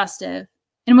sort of festive,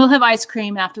 and we'll have ice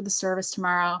cream after the service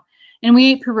tomorrow, and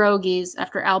we ate pierogies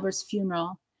after Albert's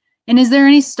funeral. And is there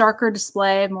any starker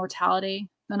display of mortality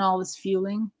than all this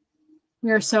fueling?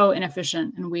 We are so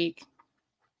inefficient and weak.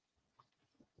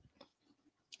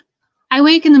 I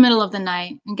wake in the middle of the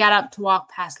night and get up to walk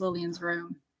past Lillian's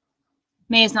room.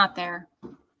 May is not there.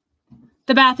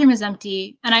 The bathroom is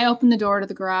empty, and I open the door to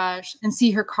the garage and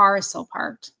see her car is still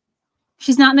parked.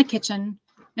 She's not in the kitchen,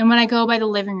 and when I go by the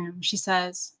living room, she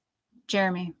says,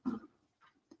 Jeremy.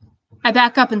 I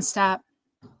back up and stop.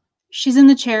 She's in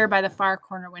the chair by the far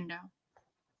corner window.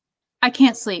 I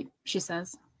can't sleep, she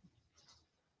says.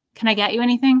 Can I get you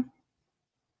anything?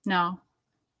 No.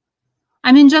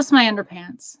 I'm in just my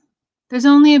underpants. There's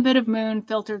only a bit of moon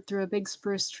filtered through a big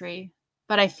spruce tree,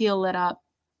 but I feel lit up.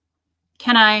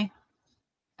 Can I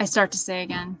start to say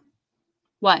again.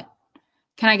 What?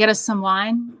 Can I get us some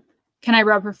wine? Can I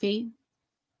rub her feet?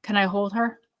 Can I hold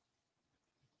her?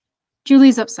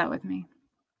 Julie's upset with me.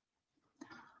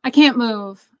 I can't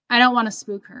move. I don't want to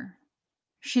spook her.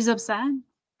 She's upset?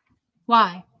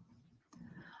 Why?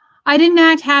 I didn't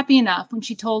act happy enough when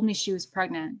she told me she was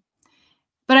pregnant,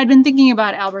 but I'd been thinking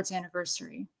about Albert's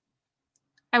anniversary.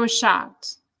 I was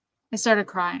shocked. I started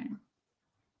crying.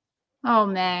 Oh,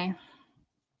 May.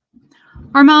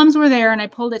 Our moms were there and I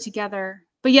pulled it together,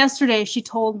 but yesterday she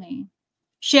told me,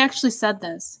 she actually said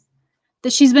this,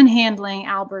 that she's been handling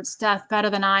Albert's death better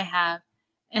than I have,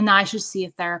 and I should see a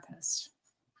therapist.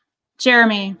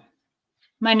 Jeremy,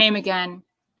 my name again,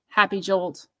 Happy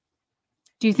Jolt.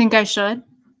 Do you think I should?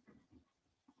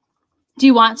 Do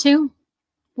you want to?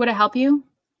 Would it help you?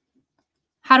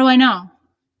 How do I know?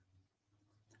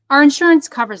 Our insurance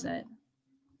covers it.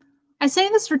 I say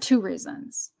this for 2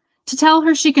 reasons. To tell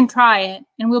her she can try it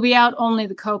and we'll be out only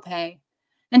the copay,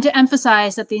 and to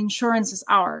emphasize that the insurance is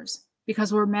ours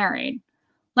because we're married,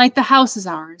 like the house is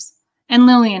ours and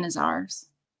Lillian is ours.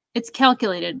 It's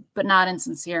calculated but not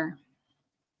insincere.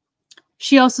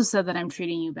 She also said that I'm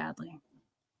treating you badly.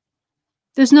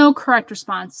 There's no correct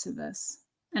response to this,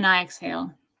 and I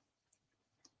exhale.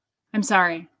 I'm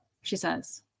sorry, she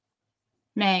says.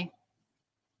 May.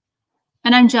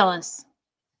 And I'm jealous.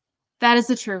 That is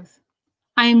the truth.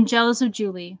 I am jealous of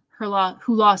Julie, who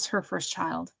lost her first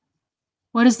child.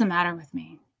 What is the matter with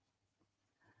me?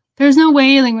 There's no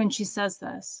wailing when she says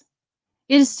this.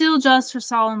 It is still just her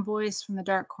solemn voice from the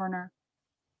dark corner.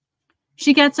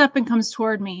 She gets up and comes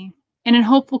toward me, and in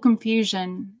hopeful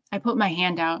confusion, I put my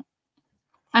hand out.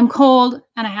 I'm cold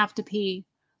and I have to pee,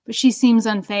 but she seems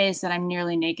unfazed that I'm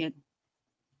nearly naked.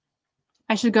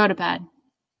 I should go to bed.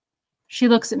 She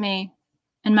looks at me,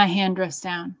 and my hand drifts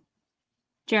down.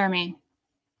 Jeremy,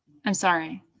 I'm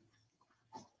sorry.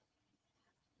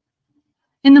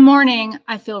 In the morning,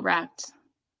 I feel wrecked.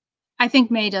 I think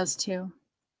May does too.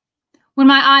 When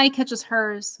my eye catches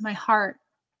hers, my heart,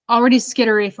 already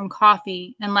skittery from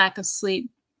coffee and lack of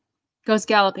sleep, goes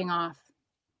galloping off.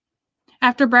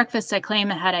 After breakfast, I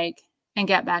claim a headache and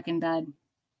get back in bed.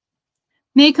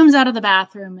 May comes out of the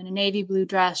bathroom in a navy blue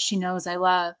dress she knows I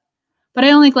love, but I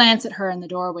only glance at her in the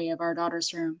doorway of our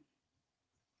daughter's room.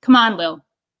 Come on, Lil.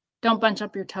 Don't bunch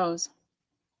up your toes.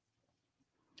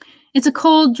 It's a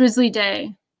cold, drizzly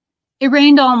day. It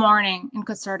rained all morning and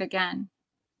could start again.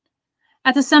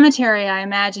 At the cemetery, I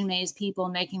imagine May's people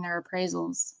making their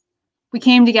appraisals. We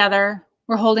came together.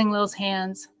 We're holding Lil's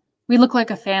hands. We look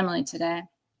like a family today.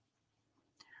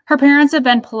 Her parents have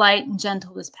been polite and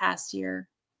gentle this past year,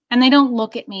 and they don't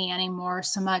look at me anymore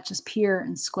so much as peer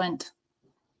and squint,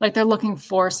 like they're looking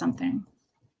for something.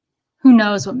 Who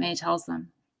knows what May tells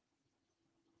them?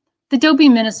 The dopey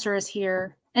minister is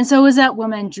here, and so is that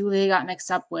woman Julia got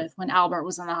mixed up with when Albert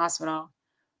was in the hospital,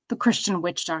 the Christian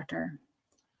witch doctor.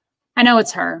 I know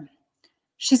it's her.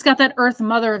 She's got that Earth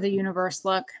Mother of the Universe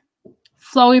look.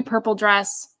 Flowy purple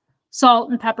dress, salt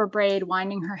and pepper braid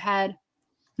winding her head,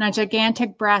 and a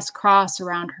gigantic brass cross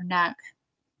around her neck.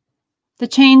 The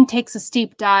chain takes a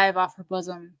steep dive off her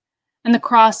bosom, and the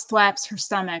cross thwaps her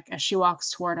stomach as she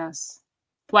walks toward us.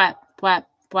 Thwap, thwap,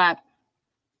 thwap.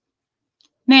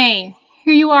 May,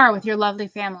 here you are with your lovely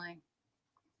family.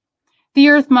 The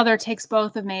Earth Mother takes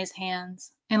both of May's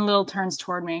hands, and Lil turns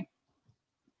toward me.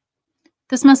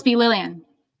 This must be Lillian.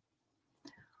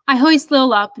 I hoist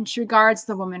Lil up, and she regards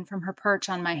the woman from her perch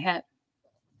on my hip.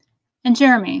 And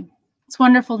Jeremy, it's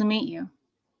wonderful to meet you.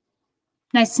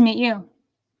 Nice to meet you.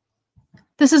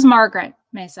 This is Margaret,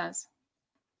 May says.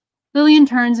 Lillian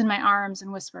turns in my arms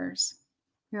and whispers,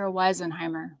 You're a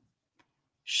Weisenheimer.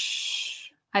 Shh,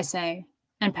 I say,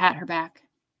 and pat her back.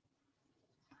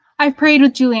 I've prayed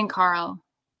with Julie and Carl,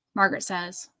 Margaret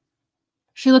says.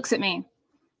 She looks at me.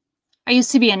 I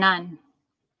used to be a nun.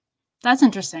 That's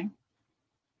interesting.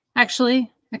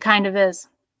 Actually, it kind of is.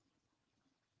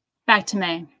 Back to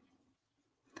May.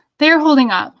 They are holding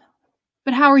up,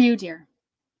 but how are you, dear?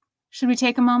 Should we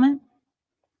take a moment?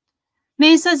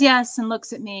 May says yes and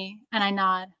looks at me, and I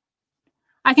nod.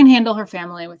 I can handle her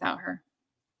family without her.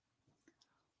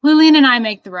 Lillian and I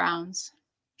make the rounds.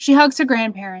 She hugs her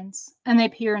grandparents, and they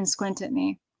peer and squint at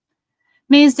me.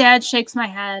 May's dad shakes my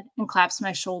head and claps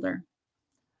my shoulder.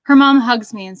 Her mom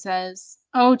hugs me and says,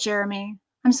 Oh, Jeremy,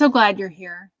 I'm so glad you're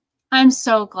here. I'm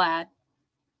so glad.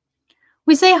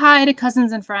 We say hi to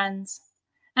cousins and friends,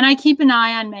 and I keep an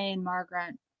eye on May and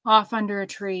Margaret, off under a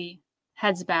tree,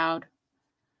 heads bowed.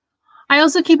 I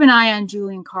also keep an eye on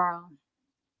Julie and Carl.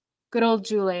 Good old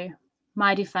Julie,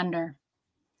 my defender.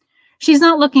 She's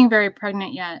not looking very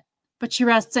pregnant yet, but she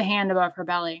rests a hand above her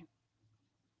belly.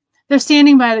 They're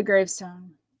standing by the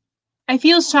gravestone. I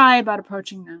feel shy about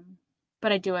approaching them,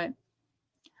 but I do it.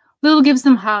 Lil gives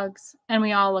them hugs, and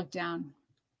we all look down.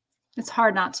 It's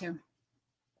hard not to.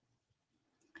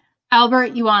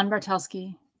 Albert Yuan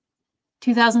Bartelski,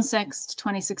 2006 to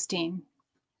 2016.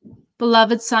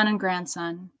 Beloved son and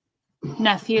grandson,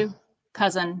 nephew,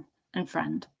 cousin, and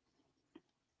friend.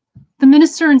 The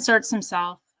minister inserts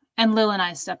himself, and Lil and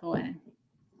I step away.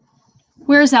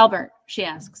 Where's Albert? She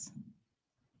asks.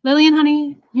 Lillian,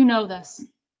 honey, you know this.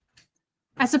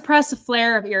 I suppress a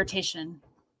flare of irritation.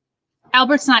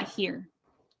 Albert's not here.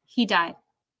 He died.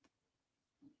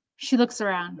 She looks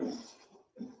around.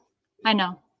 I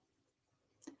know.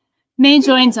 May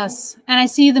joins us, and I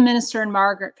see the minister and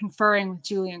Margaret conferring with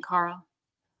Julie and Carl.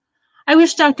 I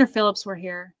wish Dr. Phillips were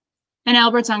here, and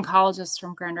Albert's oncologist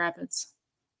from Grand Rapids.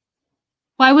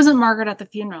 Why wasn't Margaret at the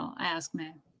funeral? I ask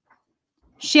May.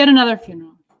 She had another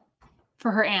funeral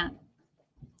for her aunt.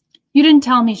 You didn't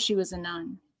tell me she was a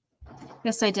nun.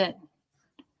 Yes, I did.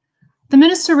 The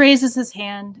minister raises his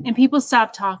hand, and people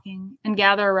stop talking and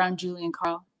gather around Julie and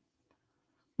Carl.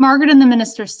 Margaret and the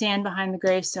minister stand behind the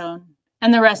gravestone,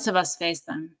 and the rest of us face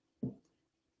them.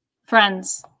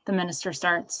 Friends, the minister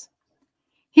starts.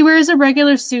 He wears a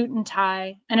regular suit and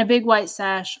tie and a big white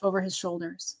sash over his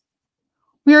shoulders.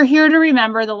 We are here to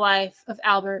remember the life of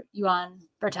Albert Yuan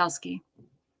Bartelski.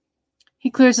 He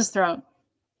clears his throat.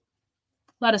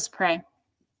 Let us pray.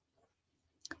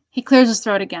 He clears his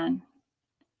throat again.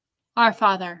 Our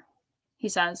Father, he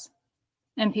says,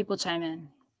 and people chime in.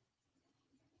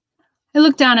 I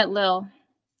look down at Lil.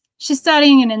 She's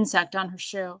studying an insect on her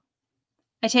shoe.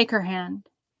 I take her hand.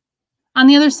 On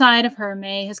the other side of her,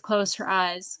 May has closed her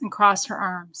eyes and crossed her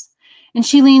arms, and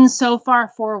she leans so far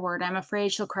forward, I'm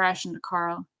afraid she'll crash into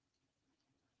Carl.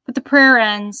 But the prayer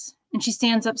ends, and she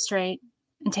stands up straight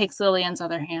and takes Lillian's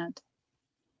other hand.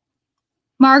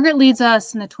 Margaret leads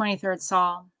us in the 23rd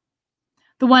Psalm,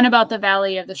 the one about the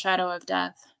valley of the shadow of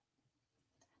death.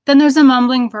 Then there's a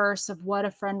mumbling verse of what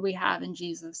a friend we have in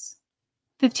Jesus.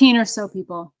 15 or so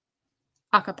people,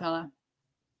 a cappella.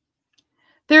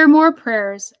 There are more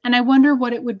prayers, and I wonder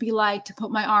what it would be like to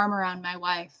put my arm around my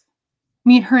wife,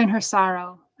 meet her in her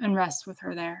sorrow, and rest with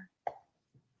her there.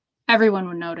 Everyone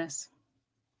would notice.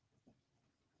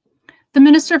 The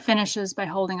minister finishes by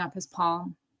holding up his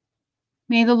palm.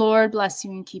 May the Lord bless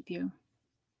you and keep you.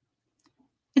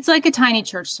 It's like a tiny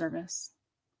church service.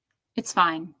 It's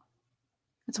fine.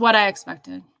 It's what I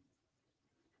expected.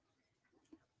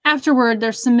 Afterward,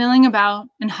 there's some milling about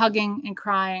and hugging and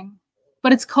crying,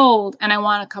 but it's cold and I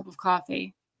want a cup of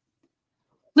coffee.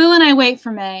 Lil and I wait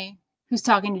for May, who's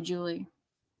talking to Julie.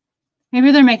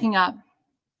 Maybe they're making up.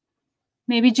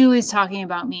 Maybe Julie's talking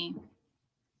about me.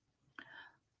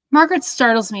 Margaret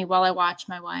startles me while I watch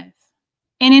my wife.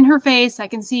 And in her face, I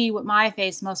can see what my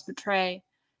face must betray,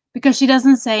 because she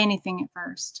doesn't say anything at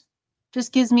first.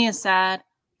 Just gives me a sad,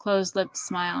 closed-lipped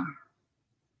smile.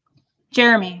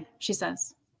 Jeremy, she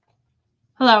says.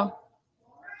 Hello.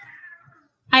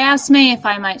 I asked May if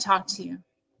I might talk to you.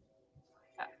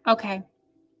 Okay.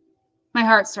 My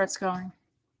heart starts going.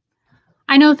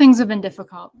 I know things have been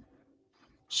difficult.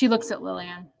 She looks at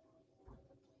Lillian.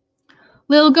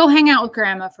 Lil, go hang out with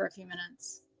Grandma for a few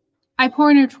minutes. I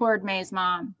point her toward May's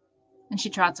mom, and she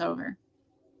trots over.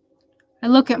 I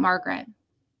look at Margaret.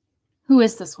 Who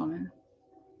is this woman?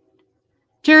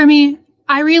 Jeremy,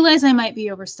 I realize I might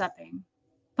be overstepping,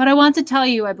 but I want to tell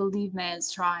you I believe May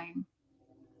is trying.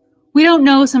 We don't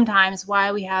know sometimes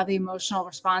why we have the emotional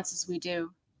responses we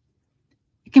do.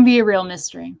 It can be a real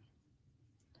mystery.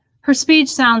 Her speech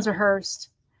sounds rehearsed,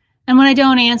 and when I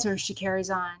don't answer, she carries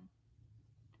on.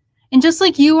 And just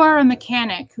like you are a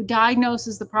mechanic who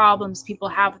diagnoses the problems people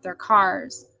have with their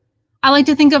cars, I like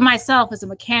to think of myself as a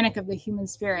mechanic of the human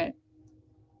spirit.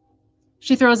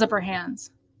 She throws up her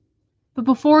hands. But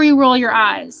before you roll your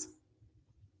eyes,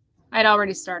 I'd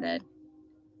already started.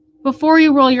 Before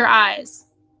you roll your eyes,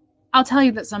 I'll tell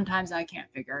you that sometimes I can't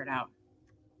figure it out.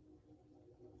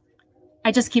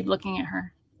 I just keep looking at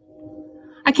her.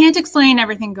 I can't explain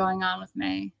everything going on with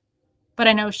May, but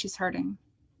I know she's hurting.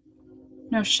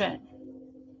 No shit.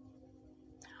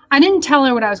 I didn't tell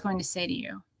her what I was going to say to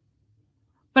you,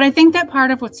 but I think that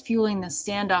part of what's fueling this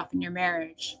standoff in your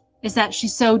marriage is that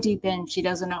she's so deep in she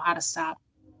doesn't know how to stop.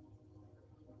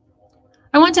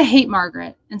 I want to hate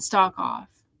Margaret and stalk off,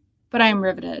 but I am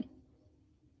riveted.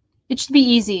 It should be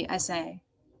easy, I say,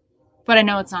 but I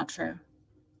know it's not true.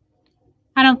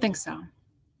 I don't think so.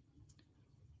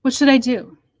 What should I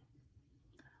do?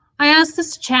 I ask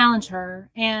this to challenge her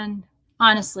and,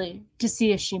 honestly, to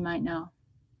see if she might know.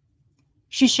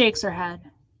 She shakes her head.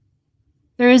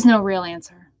 There is no real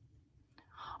answer.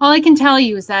 All I can tell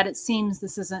you is that it seems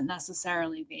this isn't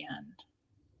necessarily the end.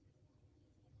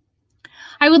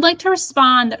 I would like to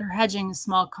respond that her hedging is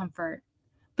small comfort,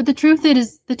 but the truth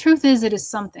is it is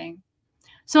something.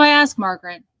 So I ask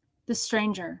Margaret, this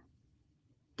stranger,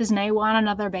 does May want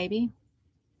another baby?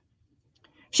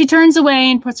 She turns away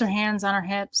and puts her hands on her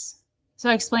hips, so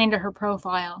I explained to her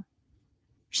profile.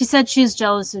 She said she is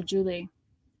jealous of Julie.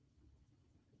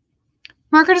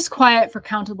 Margaret is quiet for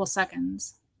countable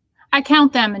seconds. I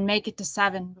count them and make it to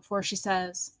 7 before she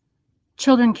says,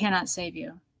 children cannot save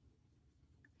you,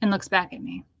 and looks back at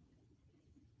me.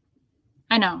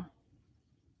 I know,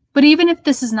 but even if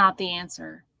this is not the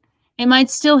answer, it might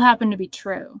still happen to be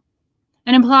true.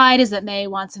 And implied is that May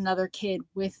wants another kid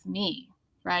with me,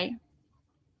 right?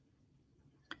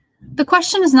 The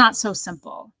question is not so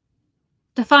simple.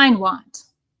 Define want.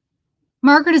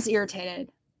 Margaret is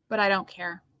irritated, but I don't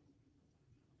care.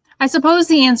 I suppose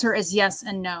the answer is yes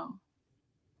and no,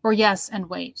 or yes and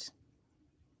wait.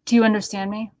 Do you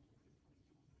understand me?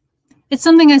 It's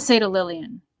something I say to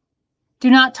Lillian.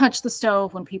 Do not touch the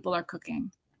stove when people are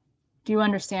cooking. Do you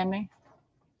understand me?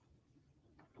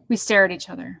 We stare at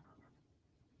each other.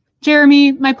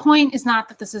 Jeremy, my point is not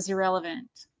that this is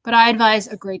irrelevant, but I advise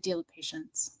a great deal of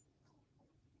patience.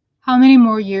 How many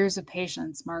more years of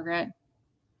patience, Margaret?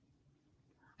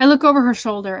 I look over her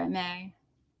shoulder at May,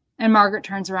 and Margaret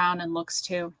turns around and looks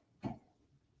too.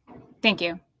 Thank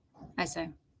you, I say.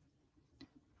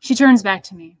 She turns back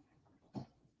to me.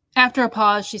 After a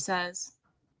pause, she says,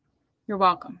 you're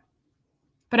welcome.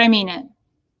 But I mean it.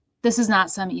 This is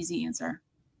not some easy answer.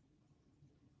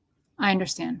 I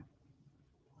understand.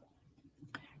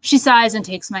 She sighs and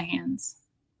takes my hands.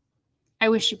 I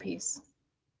wish you peace.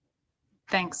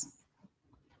 Thanks.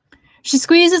 She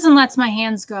squeezes and lets my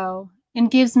hands go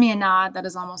and gives me a nod that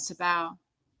is almost a bow.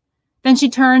 Then she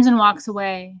turns and walks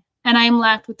away, and I am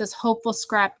left with this hopeful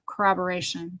scrap of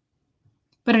corroboration.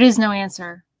 But it is no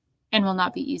answer and will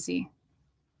not be easy.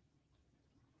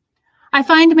 I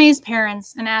find May's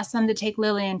parents and ask them to take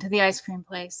Lillian to the ice cream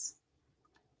place.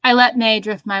 I let May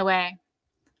drift my way.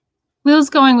 Lil's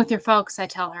going with your folks, I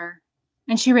tell her,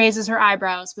 and she raises her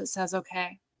eyebrows but says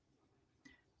okay.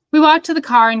 We walk to the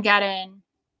car and get in,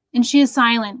 and she is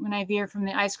silent when I veer from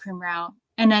the ice cream route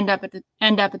and end up at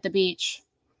the beach.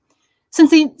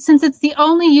 Since it's the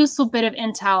only useful bit of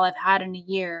intel I've had in a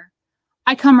year,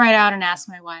 I come right out and ask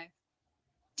my wife,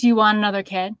 do you want another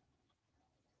kid?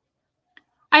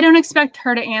 I don't expect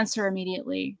her to answer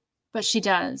immediately, but she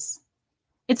does.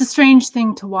 It's a strange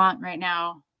thing to want right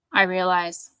now, I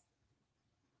realize.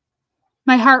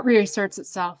 My heart reasserts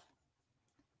itself.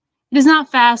 It is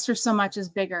not fast or so much as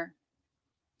bigger.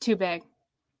 Too big.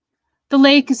 The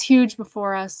lake is huge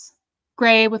before us,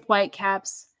 gray with white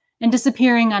caps, and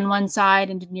disappearing on one side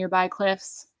into nearby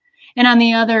cliffs, and on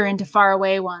the other into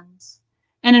faraway ones,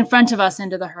 and in front of us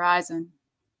into the horizon.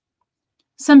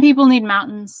 Some people need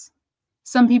mountains,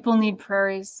 some people need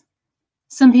prairies,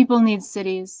 some people need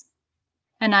cities,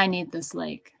 and I need this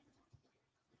lake.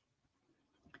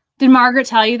 Did Margaret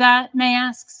tell you that? May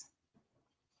asks.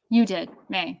 You did,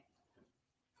 May.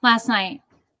 Last night,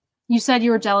 you said you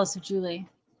were jealous of Julie.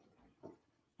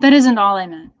 That isn't all I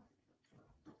meant.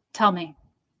 Tell me.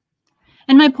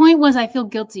 And my point was I feel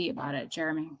guilty about it,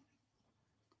 Jeremy.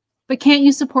 But can't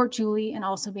you support Julie and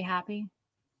also be happy?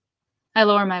 I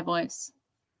lower my voice.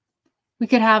 We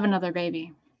could have another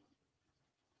baby.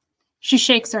 She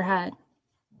shakes her head.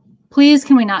 Please,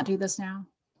 can we not do this now?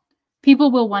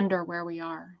 People will wonder where we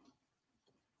are.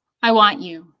 I want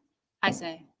you, I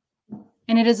say.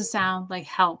 And it is a sound like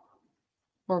help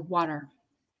or water.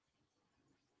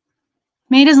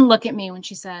 May doesn't look at me when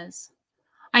she says,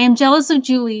 I am jealous of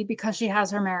Julie because she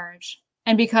has her marriage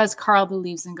and because Carl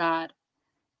believes in God.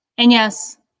 And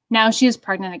yes, now she is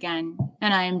pregnant again,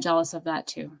 and I am jealous of that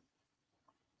too.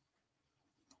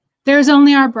 There is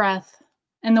only our breath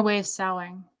and the waves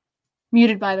soughing,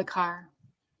 muted by the car.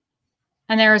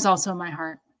 And there is also my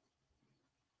heart.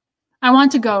 I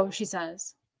want to go, she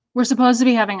says. We're supposed to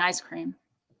be having ice cream.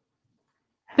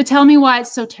 But tell me why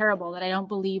it's so terrible that I don't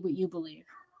believe what you believe.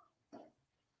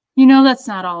 You know that's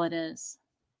not all it is.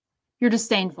 You're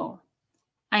disdainful.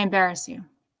 I embarrass you.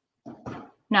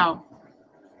 No.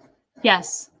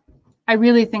 Yes, I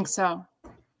really think so.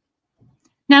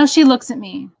 Now she looks at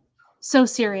me, so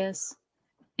serious,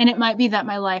 and it might be that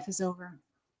my life is over.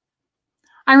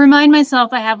 I remind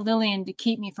myself I have Lillian to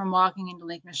keep me from walking into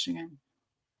Lake Michigan.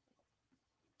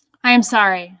 I am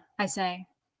sorry, I say.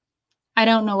 I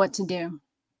don't know what to do.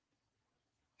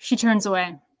 She turns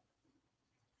away.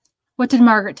 What did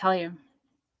Margaret tell you?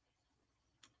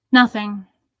 Nothing.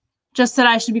 Just that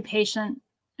I should be patient,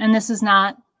 and this is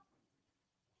not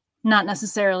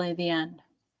necessarily the end.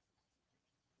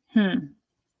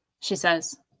 She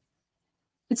says.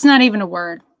 It's not even a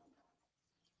word.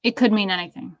 It could mean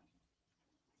anything.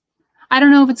 I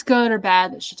don't know if it's good or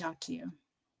bad that she talked to you.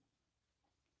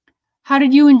 How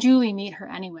did you and Julie meet her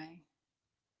anyway?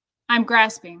 I'm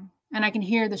grasping, and I can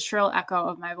hear the shrill echo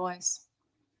of my voice.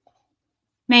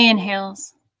 May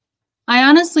inhales. I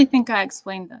honestly think I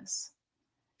explained this.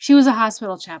 She was a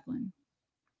hospital chaplain,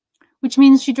 which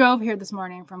means she drove here this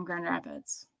morning from Grand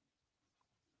Rapids.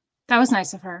 That was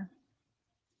nice of her.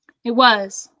 It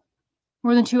was,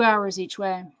 more than 2 hours each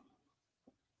way.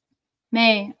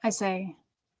 May, I say,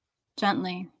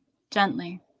 gently,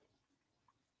 gently.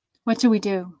 What do we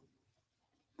do?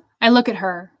 I look at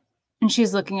her, and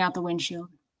she's looking out the windshield.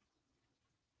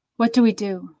 What do we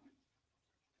do?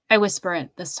 I whisper it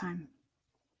this time.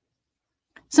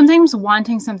 Sometimes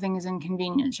wanting something is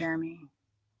inconvenient, Jeremy.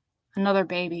 Another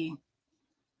baby.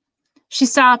 She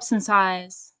stops and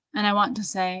sighs, and I want to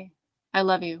say, I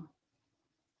love you.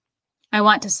 I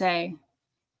want to say,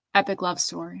 epic love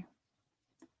story.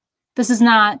 This is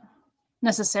not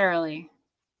necessarily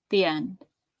the end.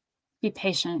 Be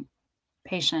patient,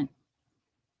 patient.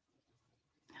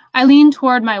 I lean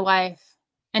toward my wife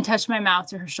and touch my mouth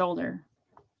to her shoulder,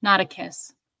 not a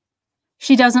kiss.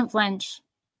 She doesn't flinch,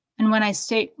 and when I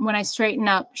straighten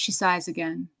up, she sighs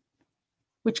again,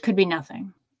 which could be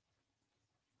nothing.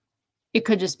 It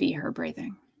could just be her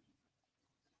breathing.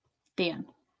 The end.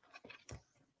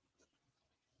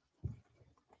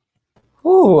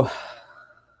 Ooh,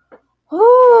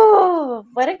 Ooh,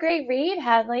 what a great read,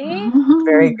 Hadley.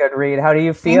 very good read. How do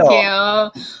you feel? Thank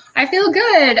you. I feel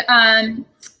good.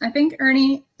 I think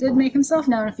Ernie did make himself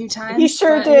known a few times. He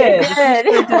sure did. He did.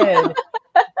 He sure did.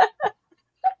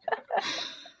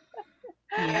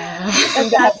 Yeah.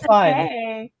 That's fun.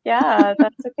 Okay. Yeah,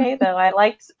 that's okay though.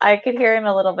 I could hear him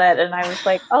a little bit, and I was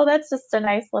like, oh, that's just a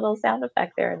nice little sound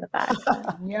effect there in the back.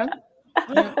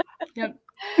 Yep.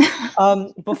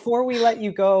 Before we let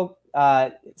you go,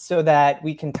 so that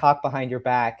we can talk behind your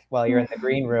back while you're in the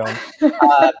green room,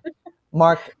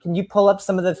 Mark, can you pull up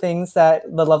some of the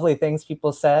lovely things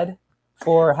people said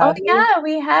for Hadley? Oh yeah,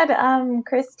 we had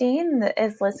Christine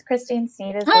Christine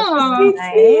Sneed is Oh, listening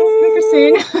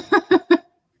tonight. Christine.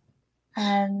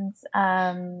 And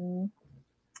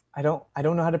I don't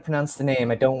know how to pronounce the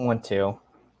name. I don't want to.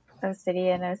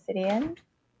 Obsidian.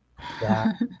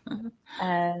 Yeah.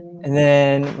 And And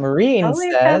then Maureen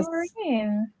we've got says,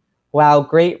 Maureen. wow,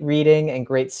 great reading and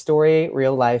great story.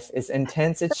 Real life is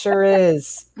intense. It sure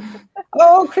is.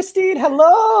 Oh, Christine,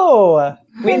 hello.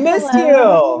 We miss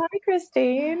Hello. you. Hi,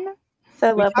 Christine.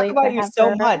 So We talk lovely about to you have so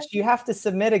her. much. You have to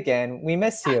submit again. We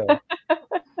miss you.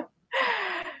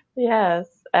 Yes.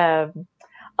 All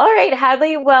right,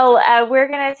 Hadley. Well, we're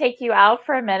going to take you out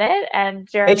for a minute, and Make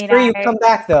Jeremy sure and you I, come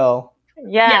back, though.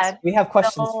 yeah, We have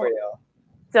questions for don't, you.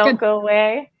 don't Good. go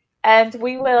away. And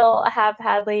we will have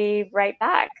Hadley right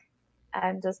back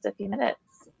in just a few minutes.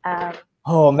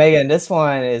 Oh, Megan, this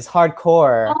one is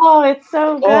hardcore. Oh, it's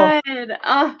so Oh. good.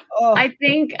 Oh. I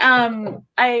think I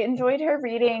enjoyed her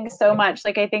reading so much.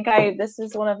 Like I think this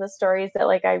is one of the stories that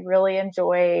like I really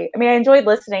enjoy. I mean, I enjoyed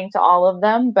listening to all of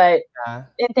them, but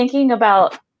in thinking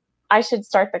about I should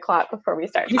start the clock before we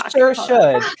start You talking. sure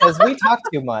should, because we talk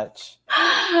too much.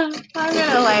 I'm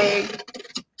gonna like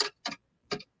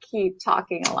keep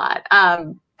talking a lot.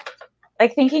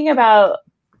 Like thinking about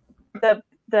the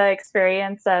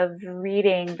experience of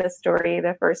reading the story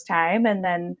the first time and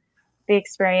then the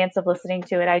experience of listening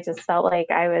to it, I just felt like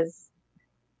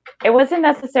it wasn't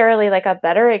necessarily like a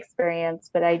better experience,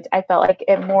 but I felt like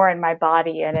it more in my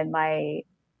body and in my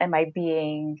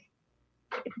being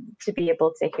to be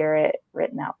able to hear it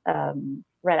read out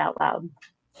loud.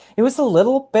 It was a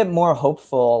little bit more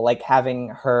hopeful, like having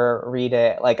her read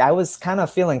it. Like I was kind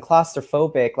of feeling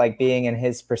claustrophobic, like being in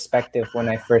his perspective when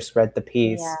I first read the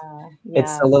piece. Yeah.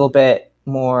 It's a little bit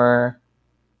more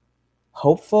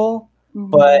hopeful,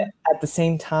 but at the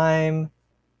same time,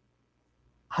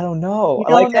 I don't know.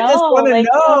 I just want to know. You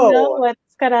don't know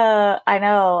what's gonna. I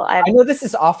know. I know this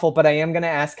is awful, but I am going to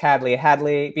ask Hadley.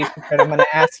 Hadley, be prepared. I'm going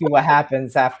to ask you what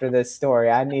happens after this story.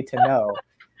 I need to know.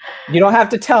 You don't have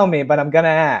to tell me, but I'm going to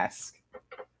ask.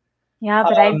 Yeah,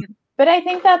 but I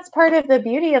think that's part of the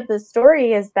beauty of the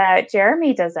story is that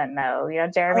Jeremy doesn't know. You know,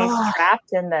 Jeremy's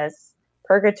trapped in this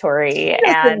purgatory. He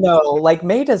doesn't know. Like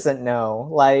May doesn't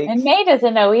know. And May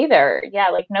doesn't know either. Yeah,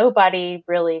 like nobody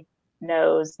really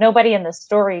knows. Nobody in the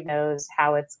story knows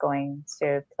how it's going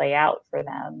to play out for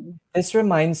them. This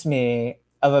reminds me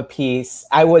of a piece.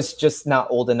 I was just not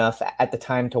old enough at the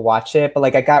time to watch it, but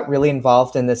like I got really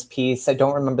involved in this piece. I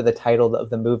don't remember the title of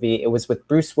the movie. It was with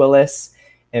Bruce Willis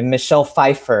and Michelle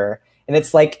Pfeiffer. And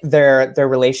it's like their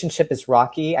relationship is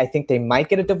rocky. I think they might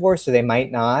get a divorce or they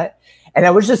might not. And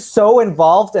I was just so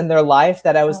involved in their life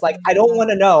that I was like, I don't want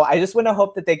to know. I just want to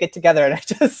hope that they get together. And I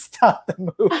just stopped the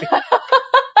movie.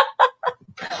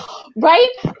 Right?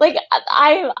 Like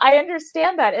I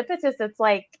understand that impetus. It's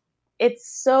like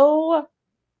it's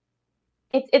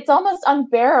almost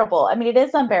unbearable. I mean, it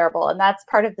is unbearable, and that's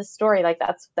part of the story. Like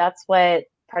that's what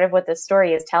part of what the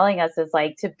story is telling us is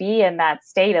like to be in that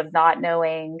state of not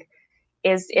knowing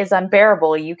is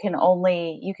unbearable. You can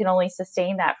only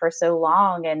sustain that for so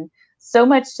long, and so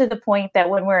much to the point that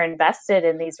when we're invested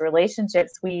in these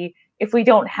relationships, if we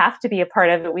don't have to be a part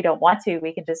of it, we don't want to,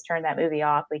 we can just turn that movie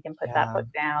off. We can put that book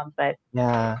down. But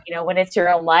you know, when it's your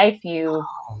own life, you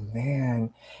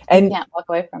and you can't walk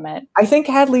away from it. I think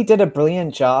Hadley did a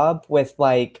brilliant job with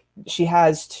like she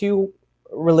has two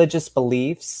religious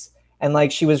beliefs and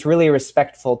like she was really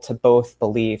respectful to both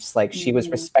beliefs. Like she was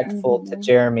respectful to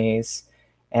Jeremy's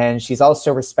and she's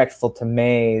also respectful to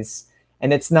May's.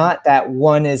 And it's not that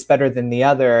one is better than the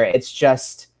other. It's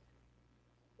just,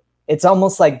 it's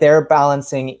almost like they're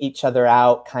balancing each other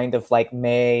out, kind of like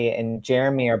May and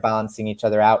Jeremy are balancing each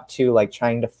other out too, like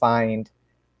trying to find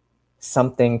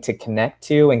something to connect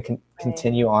to and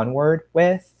continue onward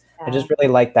with. Yeah. I just really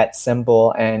like that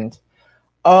symbol. And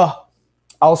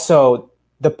also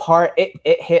the part, it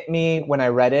hit me when I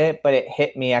read it, but it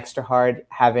hit me extra hard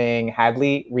having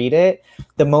Hadley read it.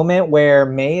 The moment where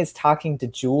May is talking to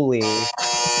Julie.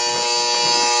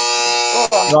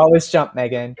 You always jump,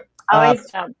 Megan. Always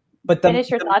jump. But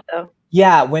finish your thought though.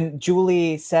 Yeah, when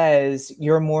Julie says,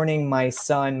 "You're mourning my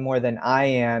son more than I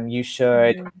am, you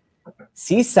should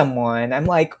see someone." I'm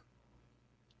like,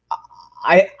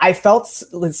 I felt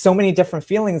so many different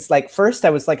feelings. Like first I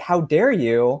was like, how dare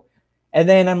you? And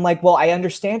then I'm like, well, I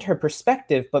understand her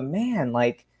perspective, but man,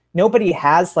 like nobody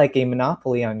has like a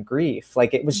monopoly on grief.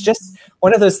 Like it was just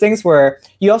one of those things where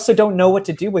you also don't know what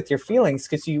to do with your feelings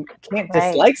because you can't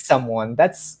dislike someone.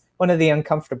 That's one of the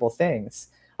uncomfortable things.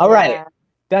 All right,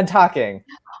 done talking.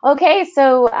 Okay,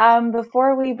 so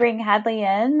before we bring Hadley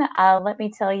in, let me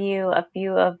tell you a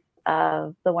few of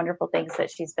the wonderful things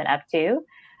that she's been up to.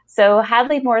 So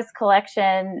Hadley Moore's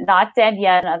collection, Not Dead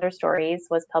Yet and Other Stories,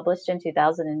 was published in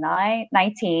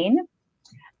 2019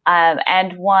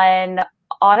 and won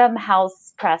Autumn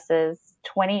House Press's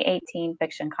 2018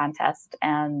 fiction contest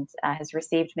and has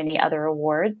received many other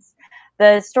awards.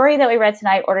 The story that we read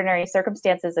tonight, Ordinary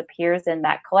Circumstances, appears in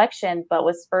that collection, but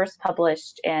was first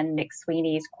published in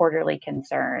McSweeney's Quarterly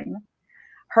Concern.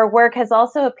 Her work has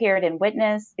also appeared in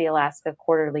Witness, the Alaska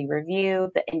Quarterly Review,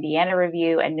 the Indiana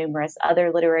Review, and numerous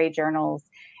other literary journals.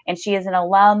 And she is an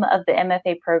alum of the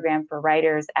MFA program for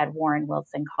writers at Warren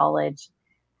Wilson College.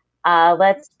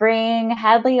 Let's bring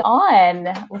Hadley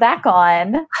back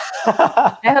on.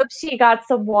 I hope she got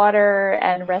some water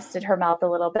and rested her mouth a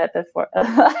little bit before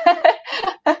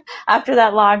after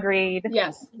that long read.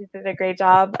 Yes. You did a great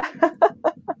job.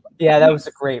 Yeah, that was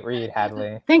a great read,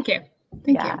 Hadley. Thank you.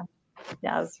 Thank you.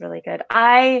 Yeah, it was really good.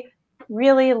 I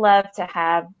really love to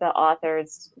have the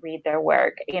authors read their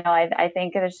work. You know, I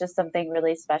think there's just something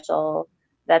really special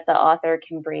that the author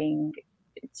can bring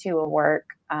to a work.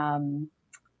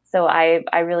 So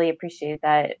I really appreciate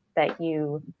that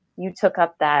you took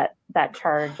up that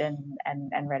charge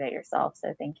and read it yourself.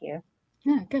 So thank you.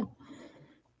 Yeah, good.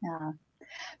 Yeah.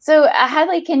 So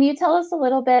Hadley, can you tell us a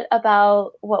little bit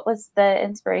about what was the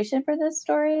inspiration for this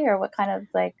story, or what kind of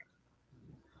like?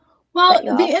 Well,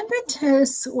 the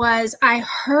impetus was I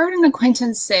heard an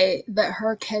acquaintance say that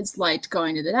her kids liked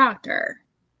going to the doctor,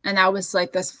 and that was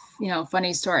like this,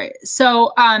 funny story.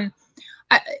 So I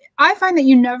find that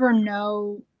you never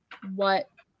know what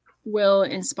will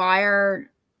inspire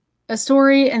a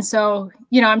story, and so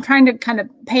I'm trying to kind of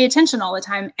pay attention all the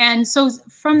time. And so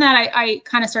from that, I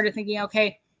kind of started thinking,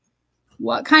 okay,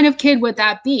 what kind of kid would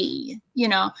that be?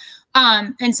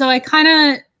 And so I kind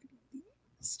of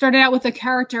started out with the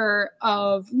character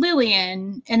of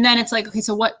Lillian, and then it's like, okay,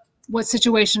 so what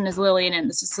situation is Lillian in?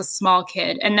 This is a small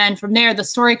kid, and then from there the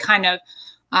story kind of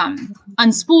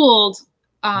unspooled,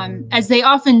 as they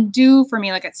often do for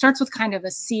me. Like, it starts with kind of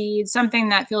a seed, something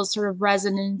that feels sort of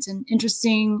resonant and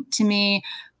interesting to me,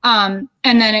 and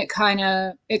then it kind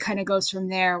of goes from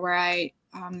there, where I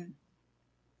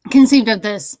conceived of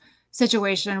this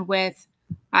situation with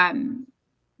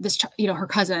this her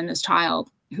cousin, this child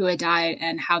who had died,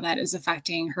 and how that is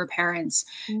affecting her parents,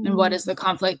 and what is the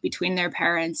conflict between their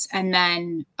parents, and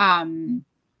then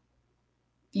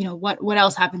what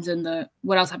else happens in the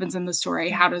story?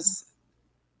 How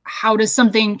does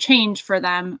something change for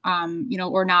them,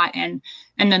 or not? And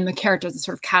then the character, the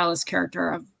sort of catalyst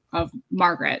character of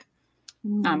Margaret,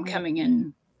 coming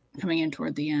in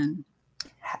toward the end.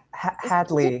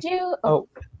 Hadley.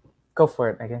 Go for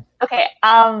it, Megan. Okay.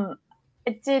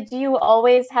 Did you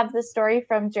always have the story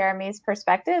from Jeremy's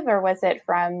perspective, or was it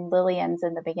from Lillian's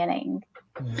in the beginning?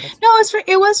 No,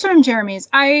 it was from Jeremy's.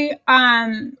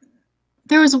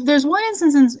 There's one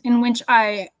instance in which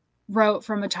I wrote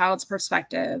from a child's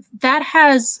perspective that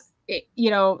has,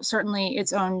 certainly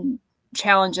its own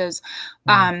challenges.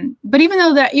 But even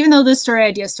though this story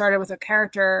idea started with a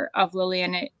character of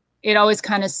Lillian, it always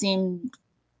kind of seemed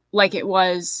like it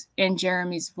was in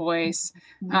Jeremy's voice.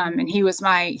 And he was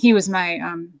my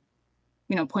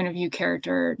point of view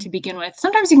character to begin with.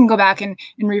 Sometimes you can go back and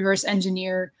reverse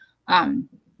engineer,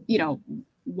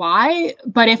 why,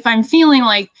 but if I'm feeling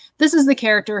like this is the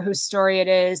character whose story it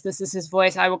is, this is his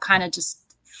voice, I will kind of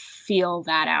just feel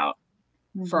that out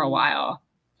for a while,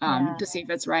 to see if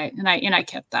it's right. And I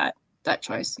kept that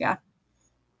choice. Yeah.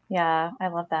 Yeah. I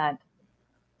love that.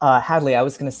 Hadley, I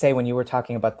was going to say, when you were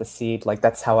talking about the seed, like,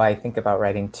 that's how I think about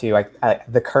writing too.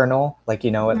 The kernel, like,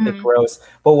 it grows.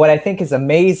 But what I think is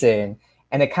amazing,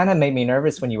 and it kind of made me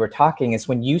nervous when you were talking, is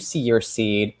when you see your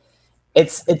seed,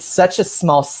 it's such a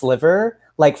small sliver.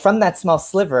 Like, from that small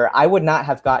sliver, I would not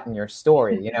have gotten your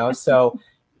story, So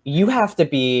you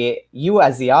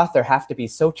as the author have to be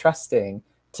so trusting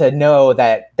to know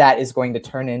that is going to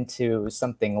turn into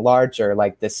something larger,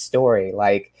 like this story.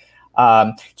 Like,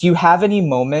 do you have any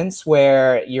moments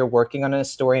where you're working on a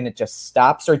story and it just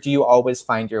stops, or do you always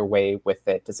find your way with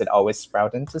it? Does it always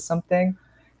sprout into something?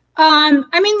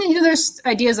 There's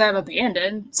ideas I've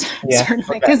abandoned,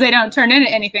 certainly, because they don't turn into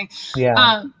anything.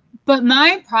 Yeah. But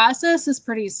my process is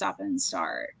pretty stop and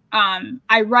start.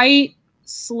 I write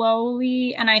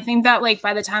slowly, and I think that, like,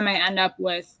 by the time I end up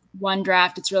with one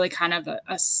draft, it's really kind of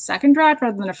a second draft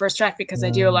rather than a first draft, because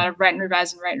I do a lot of write and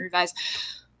revise.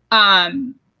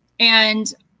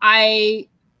 And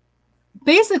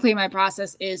my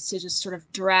process is to just sort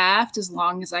of draft as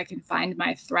long as I can find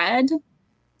my thread.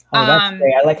 Oh, that's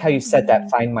great. I like how you said that,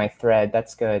 find my thread.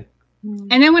 That's good.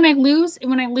 And then when I lose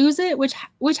it,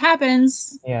 which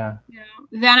happens, then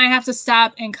I have to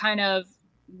stop and kind of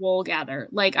wool gather.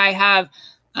 Like, I have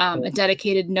a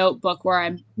dedicated notebook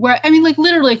where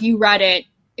literally, if you read it,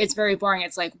 it's very boring.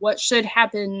 It's like, what should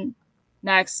happen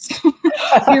next.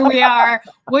 Here we are.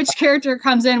 Which character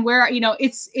comes in? Where, you know,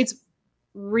 it's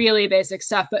really basic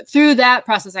stuff. But through that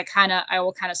process, I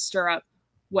will kind of stir up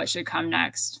what should come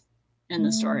next in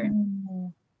the story.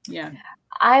 Yeah.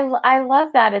 I love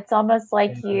that. It's almost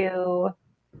like you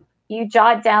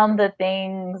jot down the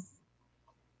things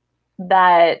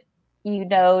that you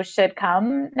know should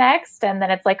come next, and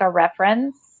then it's like a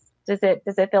reference. Does it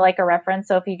feel like a reference?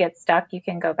 So if you get stuck, you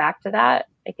can go back to that.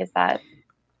 Like, is that?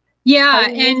 Yeah,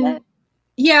 and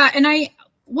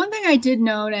one thing I did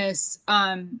notice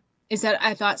is that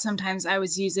I thought sometimes I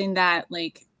was using that,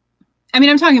 like, I mean,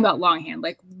 I'm talking about longhand,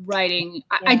 like writing.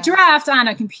 I draft on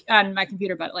on my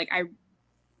computer, but like I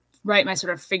write my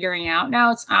sort of figuring out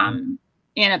notes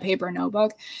in a paper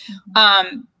notebook.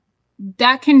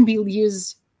 That can be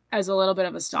used as a little bit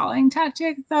of a stalling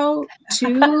tactic, though,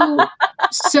 too.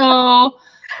 So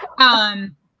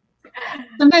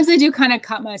sometimes I do kind of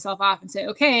cut myself off and say,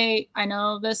 okay, I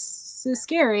know this is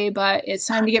scary, but it's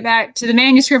time to get back to the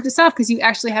manuscript itself because you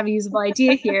actually have a usable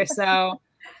idea here. So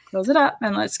close it up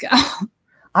and let's go.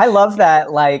 I love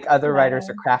that, like, other writers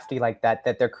are crafty like that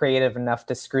they're creative enough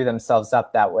to screw themselves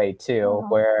up that way too,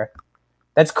 where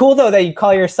that's cool though that you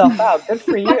call yourself out. Good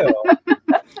for you.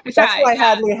 That's why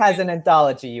Hadley has an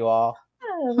anthology, you all.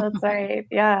 Oh, that's right.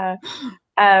 Yeah.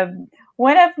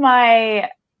 One of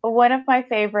my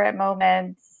favorite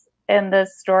moments in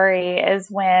this story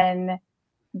is when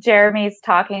Jeremy's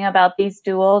talking about these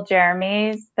dual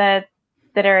Jeremys that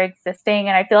are existing.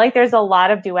 And I feel like there's a lot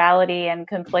of duality and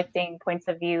conflicting points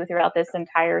of view throughout this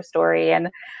entire story. And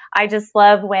I just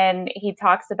love when he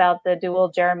talks about the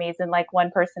dual Jeremys and like one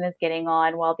person is getting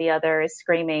on while the other is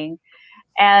screaming.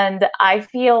 And I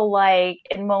feel like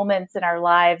in moments in our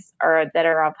lives that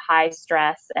are of high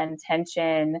stress and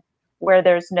tension, where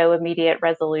there's no immediate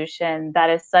resolution, that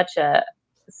is such a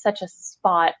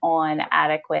spot on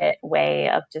adequate way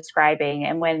of describing.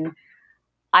 And when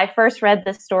I first read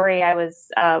this story, I was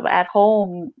at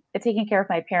home taking care of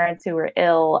my parents who were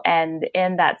ill and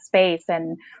in that space.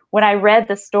 And when I read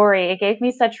the story, it gave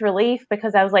me such relief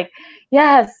because I was like,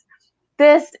 yes,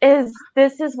 this is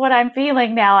what I'm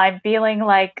feeling now. I'm feeling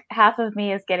like half of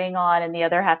me is getting on and the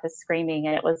other half is screaming.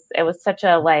 And it was such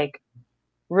a like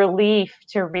relief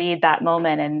to read that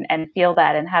moment and feel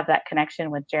that and have that connection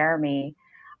with Jeremy.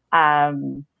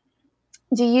 Do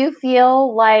you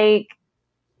feel like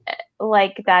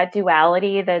that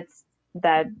duality that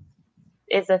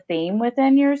is a theme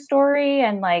within your story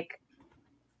and like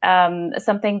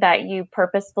something that you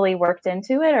purposefully worked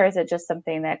into it, or is it just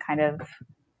something that kind of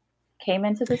came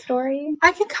into the story?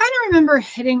 I can kind of remember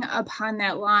hitting upon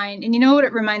that line, and you know what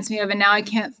it reminds me of, and now I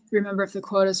can't remember if the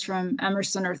quote is from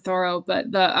Emerson or Thoreau,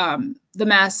 but the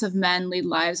mass of men lead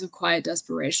lives of quiet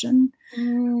desperation.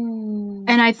 And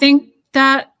I think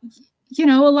that, you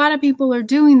know, a lot of people are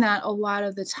doing that a lot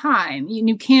of the time.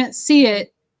 You can't see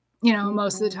it, you know,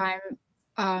 most of the time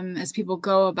as people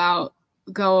go about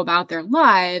their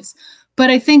lives. But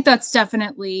I think that's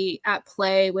definitely at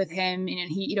play with him.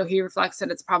 And he reflects that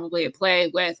it's probably at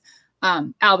play with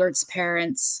Albert's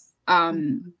parents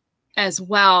as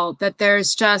well, that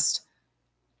there's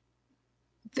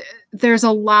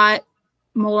a lot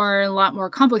more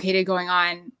complicated going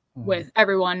on with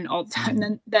everyone all the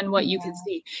time than what you can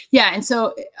see. Yeah. And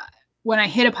so when I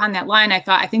hit upon that line, I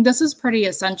thought, I think this is pretty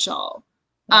essential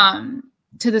to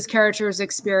this character's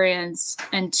experience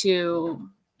and to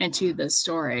the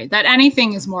story, that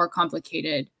anything is more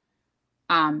complicated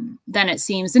than it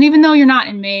seems. And even though you're not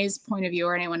in May's point of view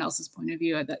or anyone else's point of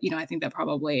view, that, you know, I think that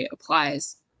probably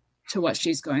applies to what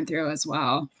she's going through as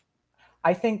well.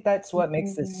 I think that's what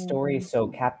makes this story so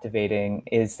captivating,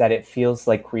 is that it feels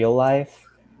like real life.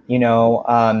 You know,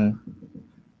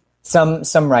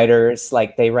 some writers,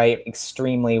 like, they write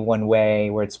extremely one way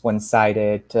where it's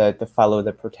one-sided to follow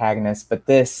the protagonist. But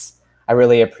this, I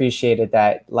really appreciated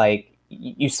that, like,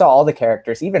 you saw all the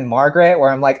characters, even Margaret, where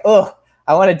I'm like, oh,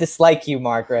 I want to dislike you,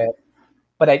 Margaret.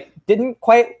 But I didn't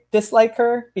quite dislike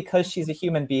her because she's a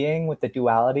human being with the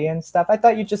duality and stuff. I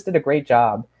thought you just did a great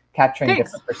job capturing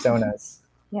different personas.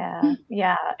 Yeah.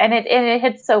 And it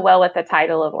hits so well with the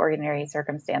title of Ordinary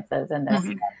Circumstances and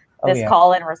this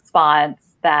call and response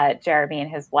that Jeremy and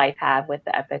his wife have with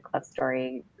the epic love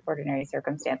story, Ordinary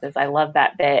Circumstances. I love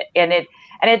that bit. And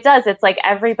it's like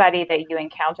everybody that you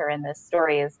encounter in this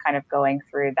story is kind of going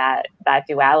through that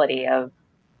duality of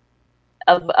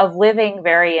living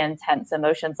very intense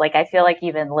emotions. Like, I feel like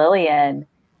even Lillian,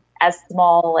 as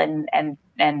small and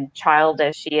child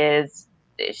as she is,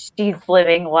 she's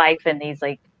living life in these,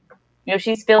 like, you know,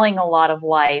 she's feeling a lot of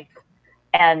life,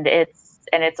 and it's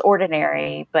it's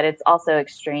ordinary, but it's also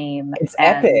extreme. It's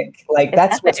and epic. Like it's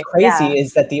that's what's epic, crazy yeah.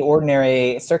 is that the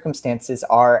ordinary circumstances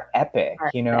are epic,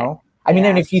 Are you know? epic, I mean,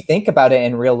 and yeah. if you think about it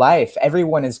in real life,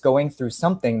 everyone is going through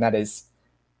something that is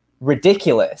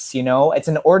ridiculous, you know? It's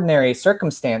an ordinary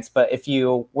circumstance, but if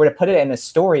you were to put it in a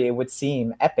story, it would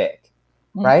seem epic,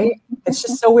 right? It's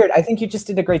just so weird. I think you just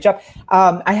did a great job.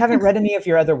 I haven't read any of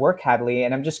your other work, Hadley,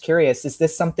 and I'm just curious, is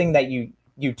this something that you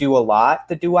do a lot,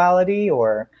 the duality,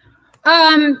 or?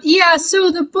 Yeah,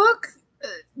 so the book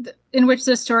in which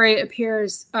this story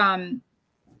appears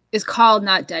is called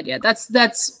Not Dead Yet. That's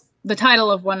the title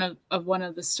of one of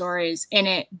the stories in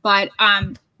it, but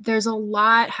there's a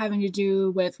lot having to do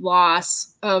with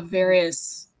loss of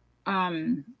various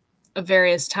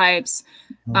types,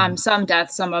 some death,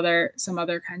 some other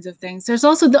kinds of things. There's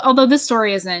also although this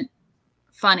story isn't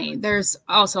funny, there's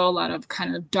also a lot of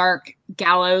kind of dark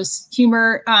gallows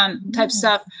humor type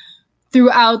stuff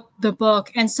throughout the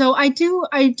book. And so I do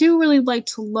really like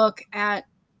to look at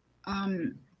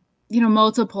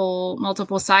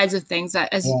multiple sides of things.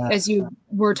 That as you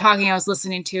were talking, I was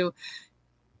listening to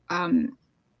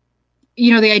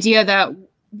the idea that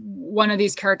one of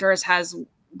these characters has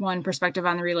one perspective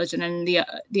on the religion and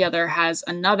the other has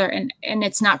another, and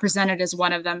it's not presented as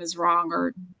one of them is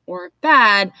wrong or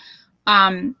bad.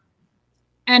 And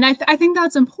I think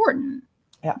that's important.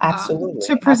 Yeah, absolutely.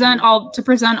 To present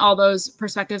all those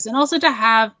perspectives, and also to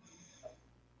have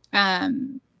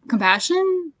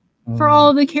compassion for all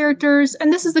of the characters.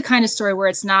 And this is the kind of story where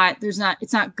it's not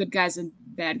good guys and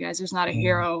bad guys. There's not a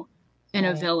hero and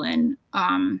a villain.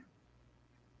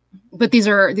 But these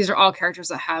are all characters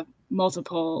that have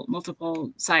multiple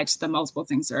sides to them, multiple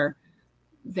things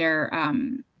they're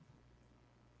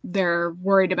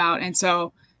worried about. And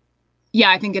so, yeah,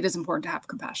 I think it is important to have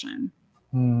compassion.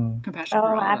 Compassion.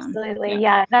 Oh, absolutely.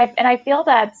 Yeah. And I feel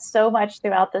that so much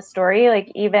throughout the story. Like,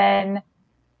 even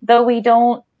though it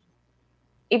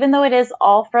is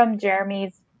all from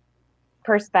Jeremy's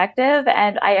perspective,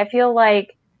 and I feel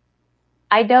like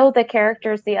I know the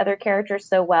other characters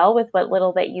so well with what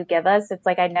little that you give us. It's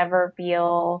like I never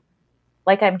feel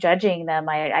like I'm judging them.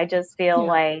 I just feel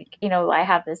like, I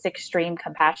have this extreme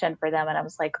compassion for them, and I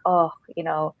was like, oh,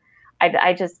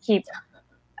 I just keep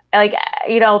like,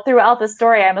 throughout the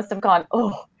story, I must have gone,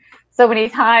 oh, so many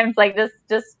times, like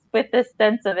just with this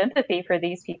sense of empathy for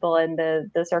these people and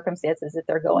the circumstances that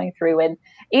they're going through. And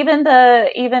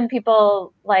even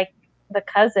people like the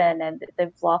cousin, and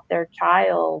they've lost their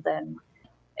child, and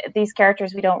these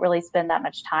characters we don't really spend that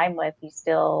much time with, you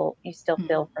still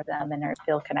feel for them and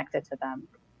feel connected to them.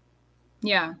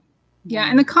 Yeah.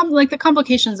 And the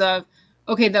complications of,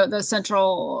 okay, the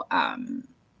central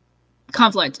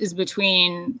conflict is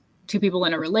between two people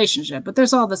in a relationship, but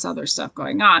there's all this other stuff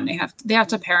going on. They have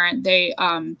to parent. They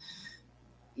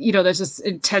there's this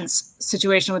intense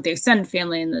situation with the extended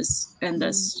family and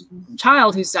this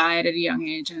child who's died at a young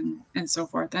age, and so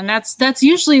forth. And that's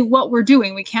usually what we're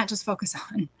doing. We can't just focus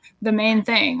on the main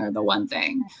thing or the one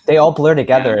thing. They all blur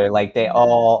together. Like they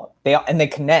all and they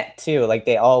connect too. Like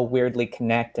they all weirdly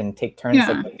connect and take turns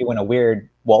like doing a weird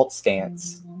waltz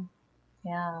dance.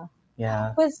 Yeah.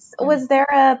 Yeah. Was there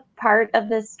a part of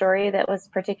this story that was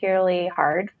particularly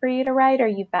hard for you to write, or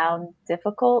you found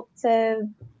difficult to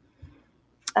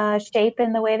shape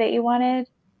in the way that you wanted?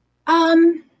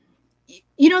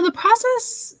 The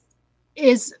process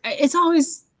it's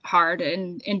always hard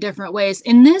in different ways.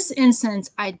 In this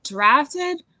instance, I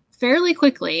drafted fairly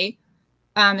quickly,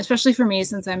 especially for me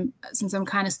since I'm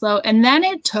kind of slow, and then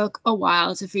it took a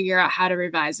while to figure out how to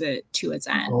revise it to its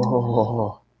end.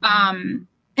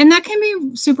 And that can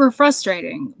be super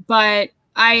frustrating, but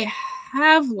I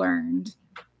have learned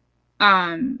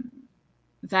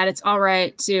that it's all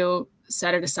right to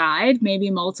set it aside, maybe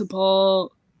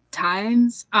multiple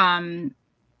times, and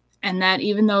that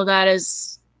even though that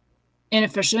is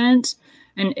inefficient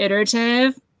and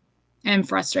iterative and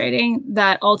frustrating,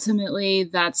 that ultimately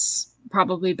that's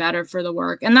probably better for the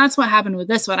work. And that's what happened with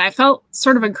this one. I felt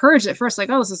sort of encouraged at first, like,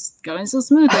 oh, this is going so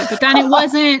smoothly, but then it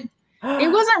wasn't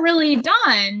really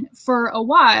done for a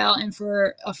while, and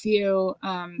for a few,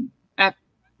 not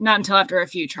until after a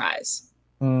few tries.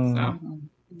 So.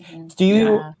 Do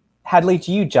you, Hadley,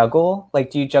 do you juggle? Like,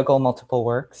 do you juggle multiple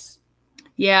works?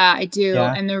 Yeah, I do.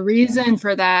 Yeah. And the reason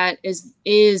for that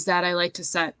is that I like to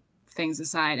set things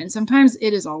aside. And sometimes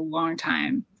it is a long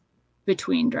time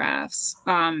between drafts.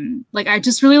 Like, I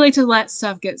just really like to let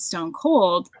stuff get stone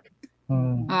cold.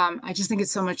 I just think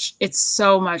it's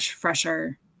so much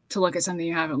fresher to look at something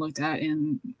you haven't looked at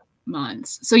in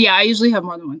months. So yeah, I usually have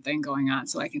more than one thing going on,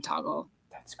 so I can toggle.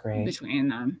 That's great. Between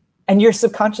them. And your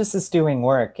subconscious is doing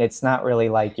work. It's not really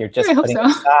like you're just I hope putting so.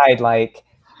 aside like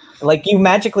you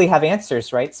magically have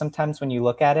answers, right? Sometimes when you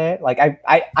look at it, like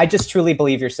I just truly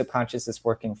believe your subconscious is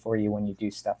working for you when you do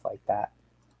stuff like that.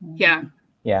 Yeah.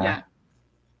 Yeah.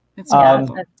 It's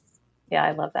wonderful. Yeah,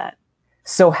 I love that.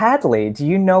 So Hadley, do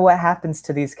you know what happens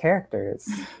to these characters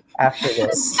after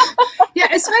this? Yeah,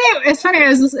 it's funny. It's funny.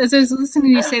 As I was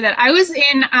listening to you say that, I was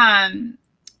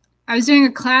doing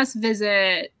a class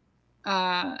visit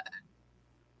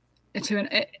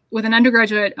with an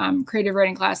undergraduate creative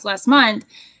writing class last month,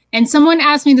 and someone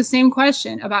asked me the same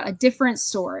question about a different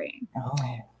story. Oh.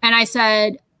 And I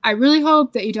said, I really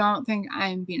hope that you don't think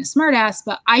I'm being a smartass,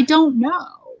 but I don't know.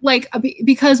 Like,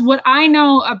 because what I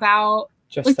know about,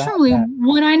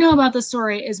 what I know about the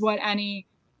story is what any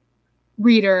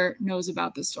reader knows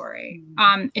about the story.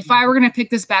 If I were going to pick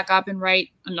this back up and write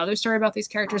another story about these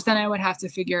characters, then I would have to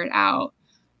figure it out.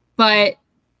 But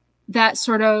that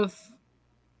sort of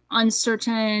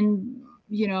uncertain,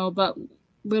 but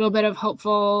little bit of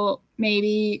hopeful,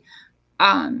 maybe,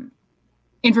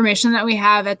 information that we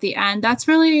have at the end, that's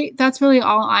really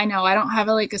all I know. I don't have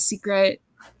a secret,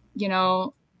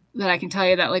 that I can tell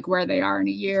you that where they are in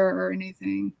a year or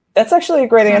anything. That's actually a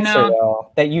great answer, though,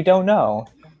 that you don't know.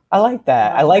 I like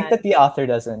that. I like that the author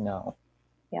doesn't know.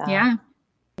 Yeah.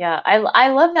 I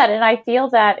love that, and I feel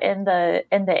that in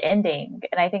the ending,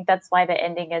 and I think that's why the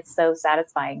ending is so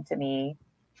satisfying to me.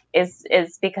 Is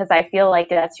because I feel like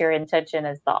that's your intention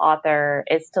as the author,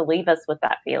 is to leave us with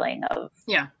that feeling of,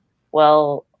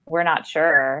 well, we're not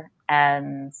sure,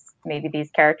 and maybe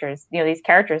these characters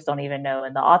don't even know,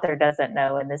 and the author doesn't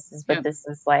know, and this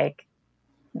is like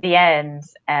the end,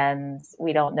 and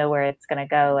we don't know where it's going to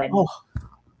go. And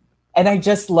and I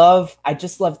just love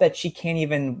that she can't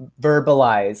even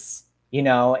verbalize,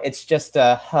 it's just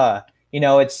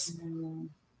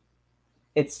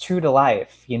it's true to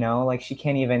life, like she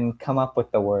can't even come up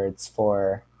with the words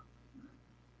for.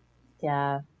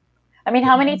 I mean,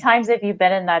 how many times have you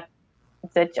been in that?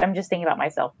 I'm just thinking about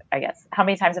myself, I guess. How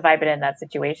many times have I been in that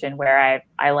situation where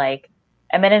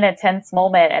I'm in an intense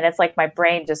moment, and it's like my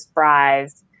brain just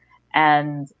fries,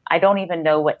 and I don't even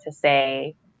know what to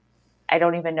say. I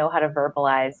don't even know how to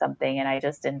verbalize something, and I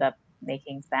just end up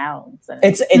making sounds. And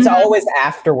it's always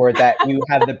afterward that you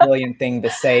have the brilliant thing to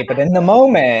say, but in the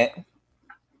moment,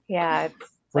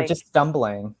 we're just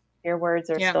stumbling. Your words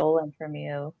are stolen from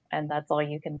you, and that's all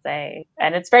you can say.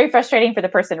 And it's very frustrating for the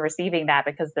person receiving that,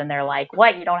 because then they're like,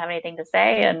 what, you don't have anything to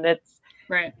say? And it's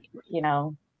right,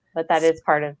 but that is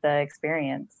part of the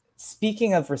experience.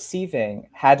 Speaking of receiving,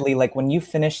 Hadley, when you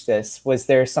finished this, was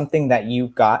there something that you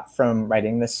got from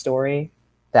writing this story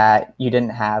that you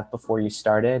didn't have before you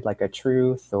started, like a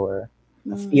truth or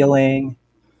a feeling?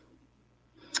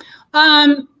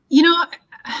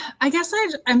 I guess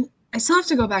I still have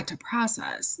to go back to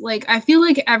process. I feel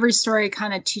like every story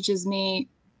kind of teaches me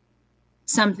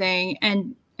something,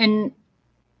 and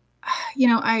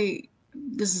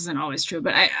this isn't always true,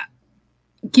 but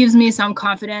gives me some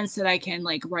confidence that I can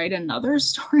write another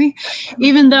story,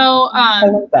 even though I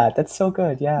love that. That's so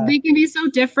good. Yeah, they can be so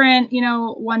different,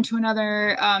 one to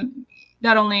another,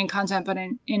 not only in content but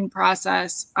in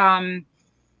process. And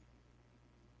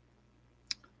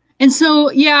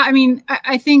so, I mean,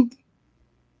 I think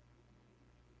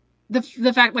the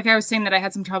fact, I was saying, that I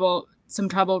had some trouble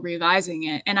revising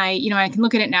it, and I can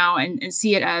look at it now and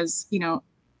see it as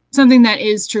something that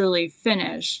is truly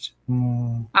finished.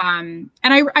 And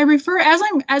I refer,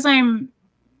 as I'm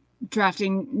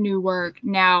drafting new work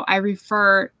now, I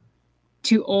refer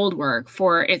to old work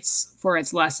for its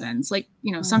lessons.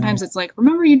 Sometimes it's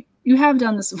remember, you have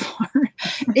done this before.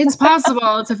 It's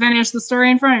possible to finish the story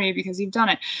in front of you because you've done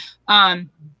it.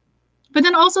 But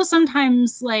then also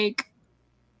sometimes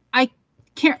I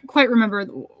can't quite remember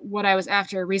what I was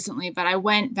after recently, but I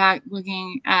went back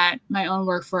looking at my own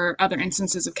work for other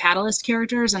instances of catalyst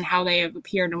characters and how they have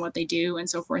appeared and what they do and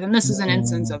so forth. And this is an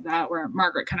instance of that, where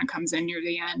Margaret kind of comes in near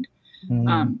the end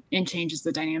and changes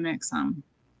the dynamics. I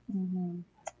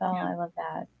love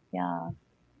that. Yeah.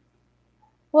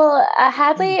 Well,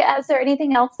 Hadley, is there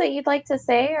anything else that you'd like to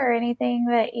say, or anything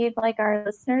that you'd like our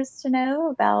listeners to know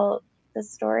about the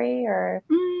story? Or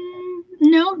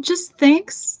no, just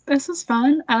thanks. This was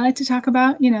fun. I like to talk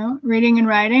about, reading and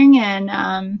writing,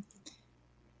 and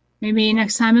maybe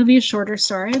next time it'll be a shorter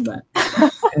story, but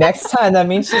next time, that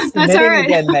means she's submitting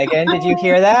again, Megan. Did you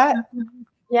hear that?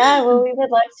 Yeah, well, we would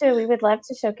love to. We would love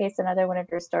to showcase another one of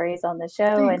your stories on the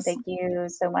show. Thanks. And thank you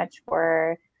so much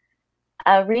for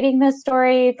reading this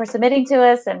story, for submitting to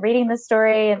us and reading this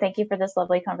story. And thank you for this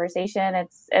lovely conversation.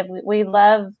 We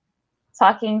love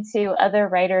talking to other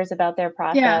writers about their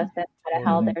process Yeah. and kind of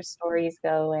how their stories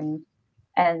go, and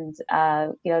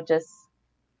you know, just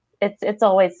it's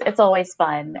always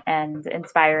fun and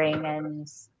inspiring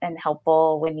and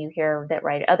helpful when you hear that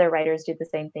other writers do the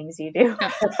same things you do.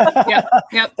 Yep.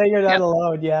 That you're not Yep.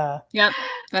 alone. Yeah. Yep.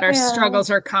 That our Yeah.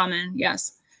 struggles are common.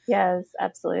 Yes. Yes,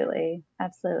 absolutely.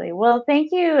 Absolutely. Well,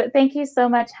 thank you. Thank you so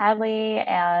much, Hadley.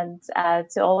 And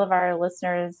to all of our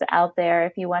listeners out there,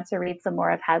 if you want to read some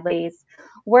more of Hadley's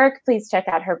work, please check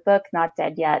out her book, Not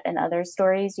Dead Yet, and Other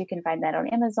Stories. You can find that on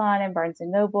Amazon and Barnes &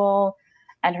 Noble.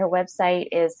 And her website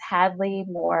is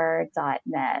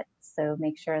hadleymore.net. So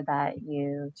make sure that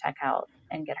you check out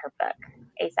and get her book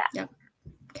ASAP. Yep.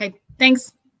 Okay.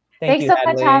 Thanks. Thanks you, so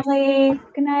much, Hadley.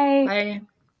 Good night. Bye.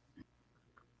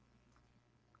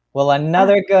 Well,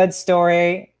 another good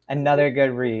story, another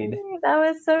good read. That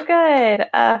was so good.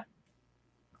 I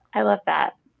love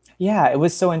that. Yeah, it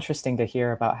was so interesting to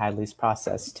hear about Hadley's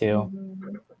process too.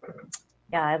 Mm-hmm.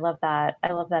 Yeah, I love that.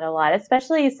 I love that a lot,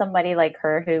 especially somebody like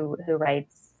her who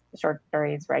writes short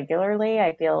stories regularly.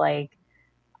 I feel like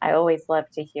I always love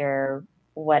to hear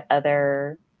what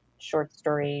other short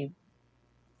story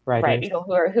Writers.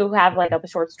 who have like a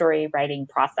short story writing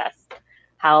process,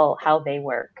 how they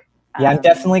work. Yeah, I'm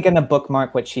definitely going to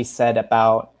bookmark what she said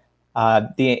about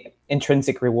the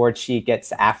intrinsic reward she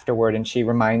gets afterward, and she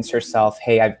reminds herself,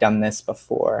 hey, I've done this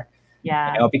before.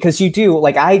 Yeah. You know, because you do,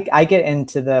 like, I get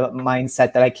into the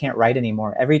mindset that I can't write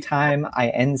anymore. Every time I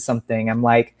end something, I'm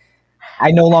like,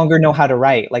 I no longer know how to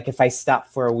write. Like, if I stop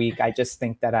for a week, I just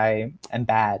think that I am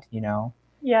bad, you know?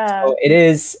 Yeah. So it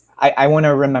is, I want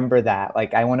to remember that.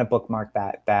 Like, I want to bookmark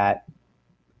that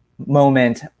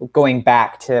moment going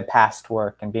back to past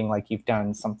work and being like, you've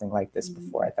done something like this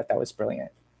before. I thought that was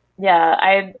brilliant. Yeah,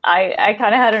 I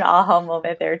kind of had an aha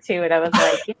moment there too, and I was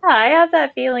like, yeah, I have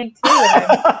that feeling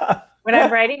too. When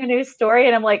I'm writing a new story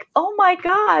and I'm like, oh my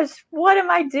gosh, what am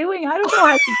I doing? I don't know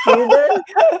how to do this.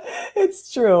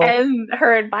 It's true. And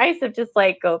her advice of just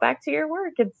like, go back to your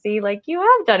work and see, like, you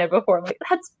have done it before. I'm like,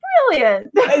 that's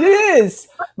brilliant. It is.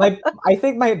 I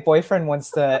think my boyfriend wants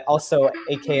to also,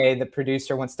 AKA the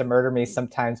producer, wants to murder me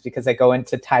sometimes because I go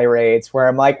into tirades where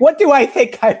I'm like, what do I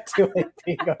think I'm doing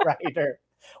being a writer?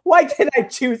 Why did I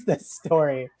choose this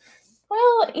story?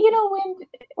 Well, you know,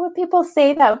 when people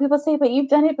say that, when people say, but you've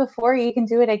done it before, you can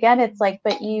do it again. It's like,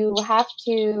 but you have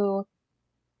to,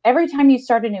 every time you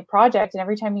start a new project and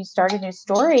every time you start a new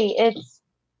story,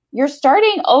 you're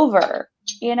starting over,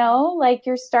 you know, like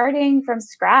you're starting from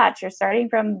scratch. You're starting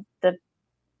from the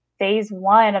phase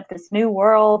one of this new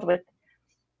world with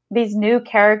these new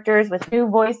characters, with new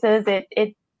voices.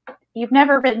 You've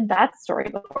never written that story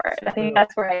before. And I think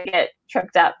that's where I get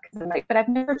tripped up because I'm like, but I've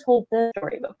never told this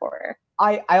story before.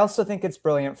 I also think it's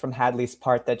brilliant from Hadley's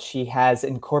part that she has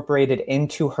incorporated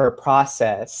into her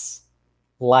process,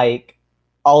 like,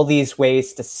 all these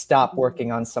ways to stop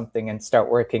working on something and start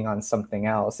working on something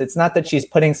else. It's not that she's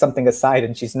putting something aside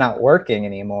and she's not working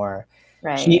anymore.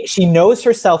 Right. She knows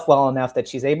herself well enough that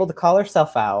she's able to call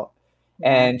herself out,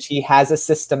 and she has a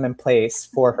system in place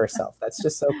for herself. That's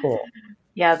just so cool.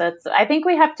 Yeah, I think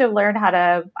we have to learn how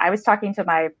to, I was talking to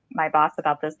my boss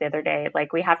about this the other day,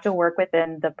 like we have to work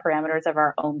within the parameters of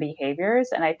our own behaviors.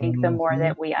 And I think the more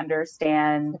that we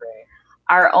understand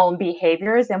our own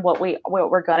behaviors and what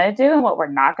we're going to do and what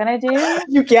we're not going to do.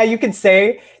 You can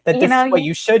say that this is what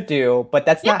you should do, but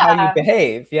that's not how you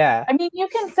behave. Yeah. I mean, you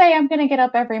can say, I'm going to get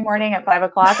up every morning at 5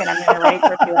 o'clock and I'm going to write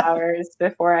for 2 hours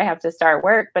before I have to start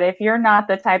work. But if you're not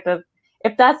the type of,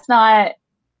 if that's not,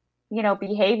 you know,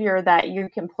 behavior that you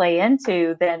can play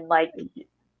into, then like,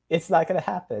 it's not going to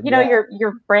happen. You know,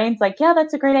 your brain's like, yeah,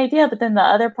 that's a great idea. But then the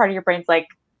other part of your brain's like,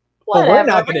 whatever, we're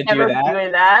not going to do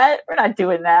that. We're not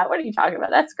doing that. What are you talking about?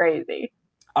 That's crazy.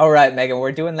 All right, Megan,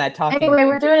 we're doing that talking. Anyway,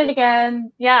 we're doing it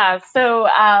again. Yeah. So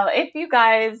if you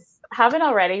guys haven't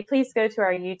already, please go to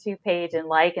our YouTube page and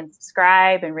like and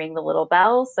subscribe and ring the little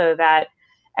bell so that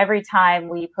every time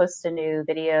we post a new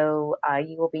video,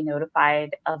 you will be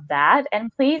notified of that.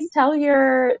 And please tell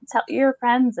your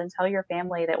friends and tell your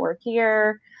family that we're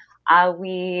here.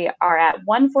 We are at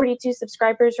 142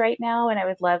 subscribers right now, and I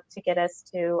would love to get us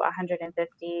to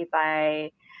 150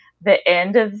 by the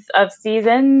end of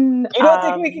season. You don't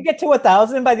think we could get to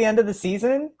 1,000 by the end of the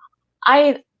season?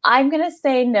 I'm going to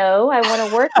say no. I want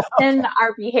to work in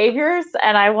our behaviors,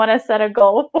 and I want to set a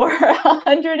goal for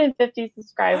 150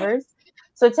 subscribers.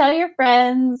 So tell your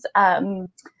friends,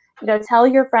 tell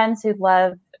your friends who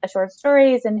love short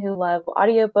stories and who love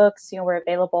audiobooks. You know, we're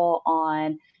available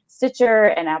on Stitcher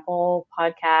and Apple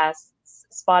Podcasts,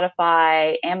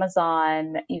 Spotify,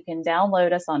 Amazon. You can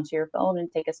download us onto your phone and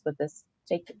take us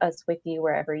with you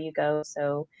wherever you go.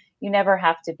 So you never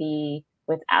have to be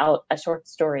without a short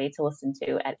story to listen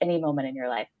to at any moment in your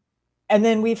life. And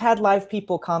then we've had live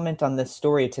people comment on this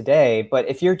story today, but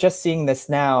if you're just seeing this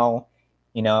now,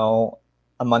 you know,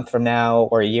 a month from now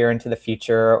or a year into the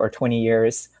future or 20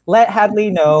 years, let Hadley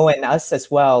know, and us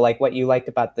as well, like what you liked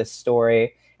about this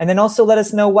story. And then also let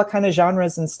us know what kind of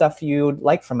genres and stuff you'd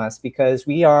like from us, because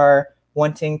we are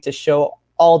wanting to show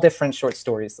all different short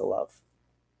stories to love.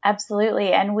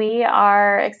 Absolutely. And we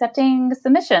are accepting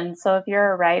submissions. So if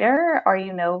you're a writer or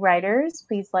you know writers,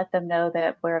 please let them know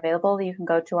that we're available. You can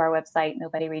go to our website,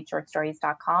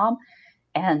 nobodyreadshortstories.com,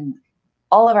 and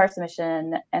all of our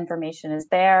submission information is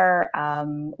there.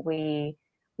 We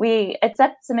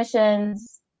accept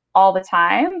submissions all the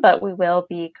time, but we will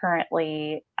be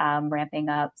currently ramping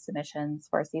up submissions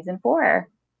for season 4.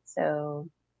 So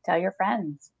tell your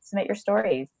friends, submit your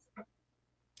stories.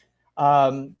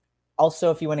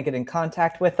 Also, if you want to get in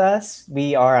contact with us,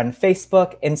 we are on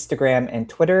Facebook, Instagram, and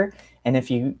Twitter. And if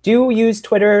you do use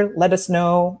Twitter, let us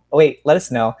know. Do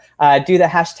the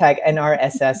hashtag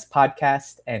NRSS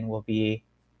podcast, and we'll be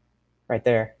right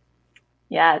there.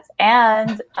 Yes.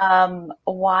 And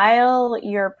while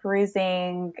you're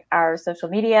perusing our social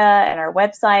media and our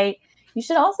website, you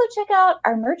should also check out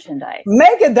our merchandise.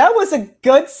 Megan, that was a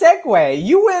good segue.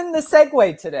 You win the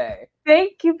segue today.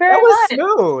 Thank you very much. That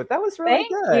was smooth. That was really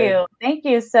good. Thank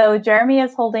you. So Jeremy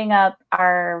is holding up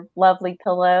our lovely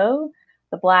pillow,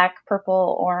 the black,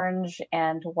 purple, orange,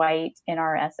 and white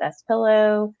NRSS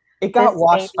pillow. It got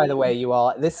washed, by the way, you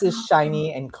all. This is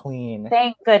shiny and clean.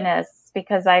 Thank goodness,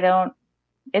 because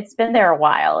it's been there a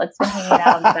while. It's been hanging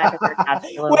out in the back of our couch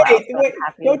for a little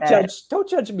while. So don't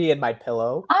judge me and my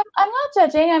pillow. I'm not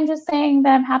judging. I'm just saying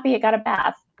that I'm happy it got a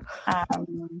bath.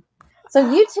 So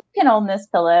you too can own this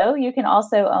pillow. You can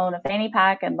also own a fanny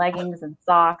pack and leggings and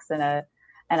socks and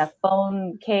a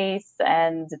phone case,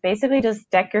 and basically just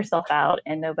deck yourself out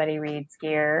in Nobody Reads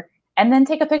gear, and then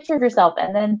take a picture of yourself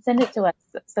and then send it to us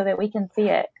so that we can see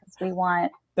it, because we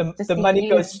want the money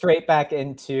goes straight back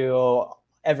into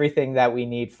everything that we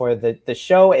need for the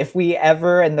show. If we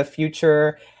ever in the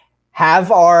future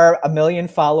have our 1 million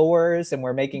followers and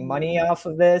we're making money off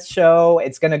of this show,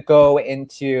 it's going to go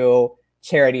into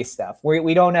charity stuff.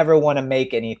 We don't ever want to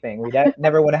make anything. We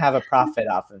never want to have a profit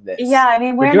off of this. Yeah, I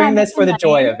mean, we're doing this for the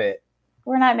joy of it.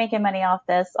 We're not making money off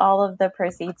this. All of the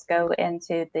proceeds go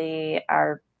into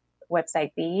our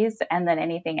website fees, and then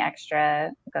anything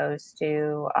extra goes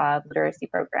to literacy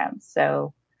programs.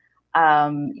 So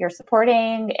you're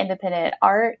supporting independent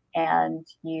art, and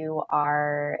you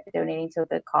are donating to a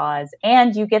good cause,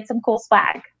 and you get some cool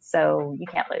swag. So you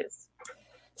can't lose.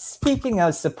 Speaking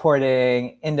of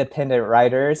supporting independent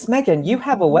writers, Megan, you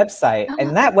have a website,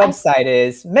 and that website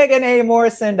is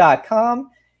meganamorrison.com.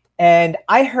 And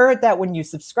I heard that when you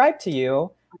subscribe to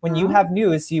you, when you have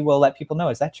news, you will let people know.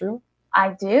 Is that true?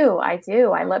 I do.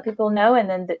 I let people know. And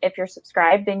then if you're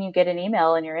subscribed, then you get an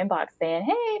email in your inbox saying,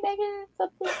 hey, Megan,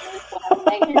 something about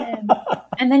Megan.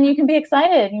 And then you can be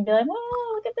excited. And you can be like,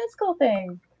 whoa, look at this cool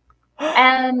thing.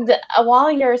 And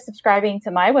while you're subscribing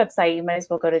to my website, you might as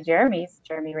well go to Jeremy's,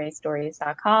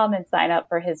 jeremyraystories.com, and sign up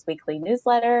for his weekly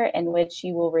newsletter, in which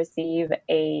you will receive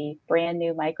a brand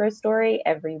new micro story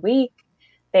every week.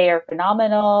 They are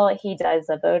phenomenal. He does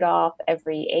a vote off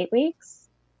every 8 weeks.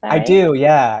 I do,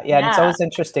 yeah. And it's always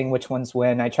interesting which ones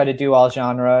win. I try to do all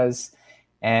genres,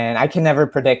 and I can never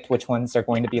predict which ones are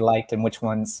going to be liked and which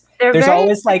ones. There's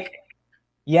always like,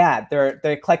 they're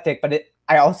eclectic, but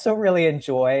I also really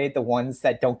enjoy the ones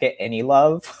that don't get any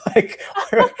love. Like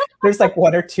there's like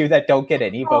 1 or 2 that don't get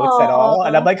any votes at all,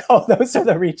 and I'm like, oh, those are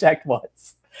the reject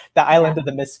ones. The Island of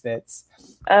the Misfits.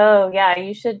 Oh yeah,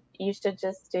 you should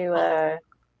just do an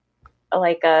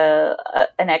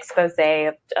expose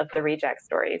of the reject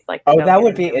stories. Like, that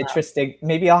would be interesting.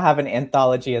 Maybe I'll have an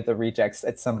anthology of the rejects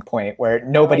at some point where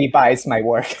nobody buys my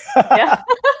work. Yeah.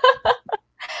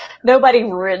 Nobody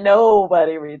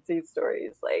reads these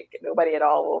stories. Like, nobody at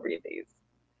all will read these.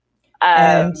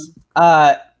 And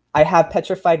I have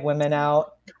Petrified Women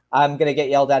out. I'm gonna get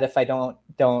yelled at if I don't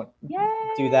do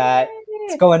that.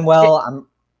 It's going well. I'm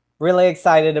really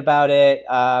excited about it.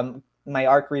 My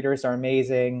ARC readers are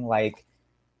amazing. Like,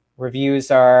 reviews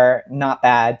are not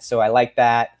bad, so I like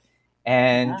that.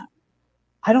 And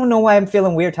I don't know why I'm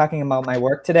feeling weird talking about my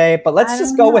work today, but let's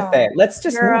just go with it. Let's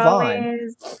just move on.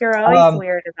 You're always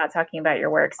weird about talking about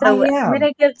your work. So I'm going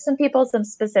to give some people some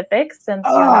specifics since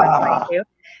you're not going to.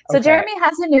 So Jeremy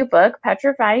has a new book,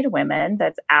 Petrified Women,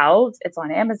 that's out. It's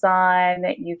on Amazon.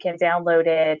 You can download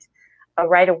it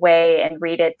right away and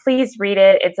read it. Please read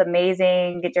it. It's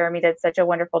amazing. Jeremy did such a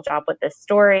wonderful job with this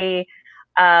story.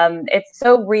 It's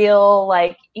so real.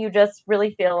 Like you just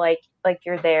really feel like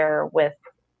you're there with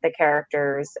the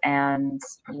characters, and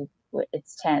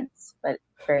it's tense but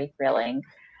very thrilling.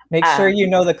 Make sure you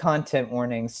know the content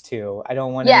warnings too. I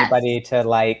don't want Yes. anybody to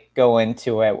like go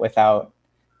into it without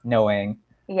knowing.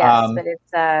 Yes, but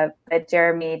it's but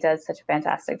Jeremy does such a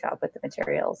fantastic job with the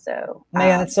material. So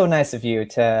man, it's so nice of you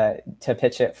to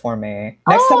pitch it for me.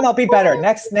 Next time I'll be better.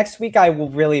 Next week I will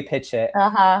really pitch it.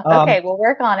 Okay, we'll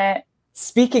work on it.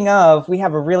 Speaking of, we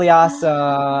have a really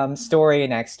awesome story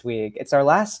next week. It's our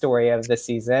last story of the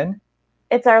season.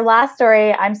 It's our last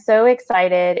story. I'm so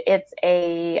excited. It's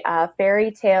a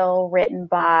fairy tale written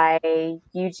by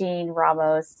Eugene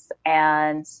Ramos,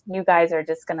 and you guys are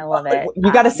just going to love it.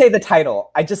 You got to say the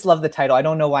title. I just love the title. I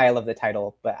don't know why I love the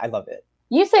title, but I love it.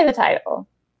 You say the title.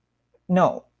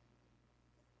 No.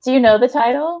 Do you know the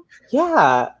title?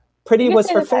 Yeah. Pretty was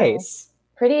her face.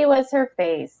 Pretty was her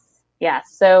face. Yeah.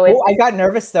 So I got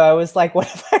nervous though. I was like, what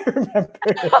if I remember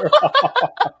it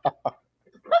wrong?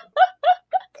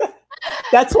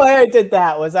 That's why I did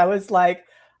that. I was like,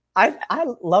 I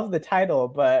love the title,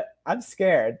 but I'm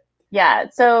scared. Yeah.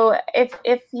 So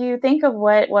if you think of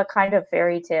what kind of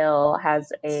fairy tale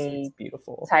has a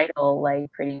beautiful title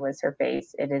like Pretty Was Her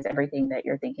Face, it is everything that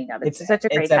you're thinking of. It's such a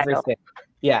great title. Everything.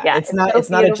 Yeah, it's not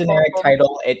a generic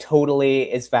title. It totally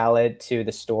is valid to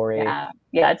the story.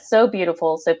 Yeah, it's so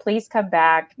beautiful. So please come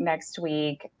back next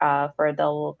week for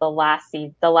the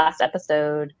last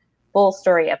episode, full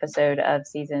story episode of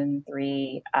season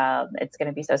 3. It's going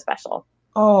to be so special.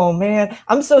 Oh man,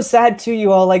 I'm so sad too,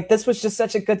 you all. Like this was just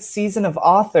such a good season of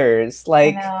authors.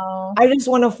 Like I just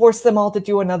want to force them all to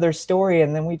do another story,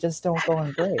 and then we just don't go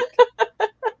on break.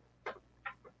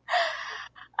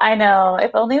 I know.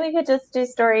 If only we could just do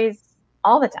stories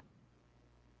all the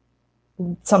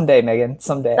time. Someday, Megan.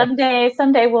 Someday.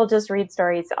 Someday we'll just read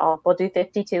stories. We'll do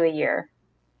 52 a year.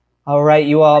 All right,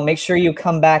 you all. Make sure you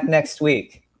come back next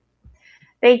week.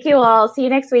 Thank you all. See you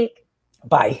next week.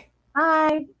 Bye.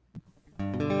 Bye.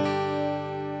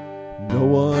 No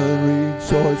one reads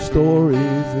short stories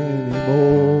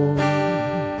anymore.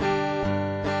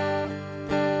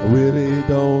 I really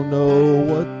don't know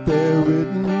what they're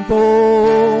written for.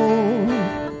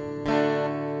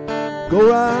 Go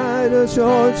write a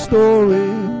short story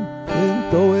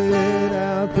and throw it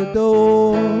out the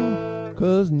door.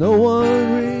 'Cause no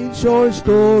one reads short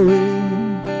stories,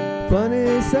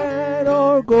 funny, sad,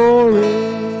 or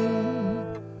gory.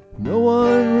 No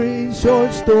one reads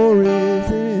short stories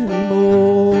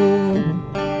anymore.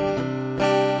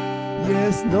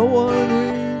 Yes, no one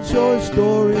reads short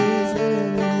stories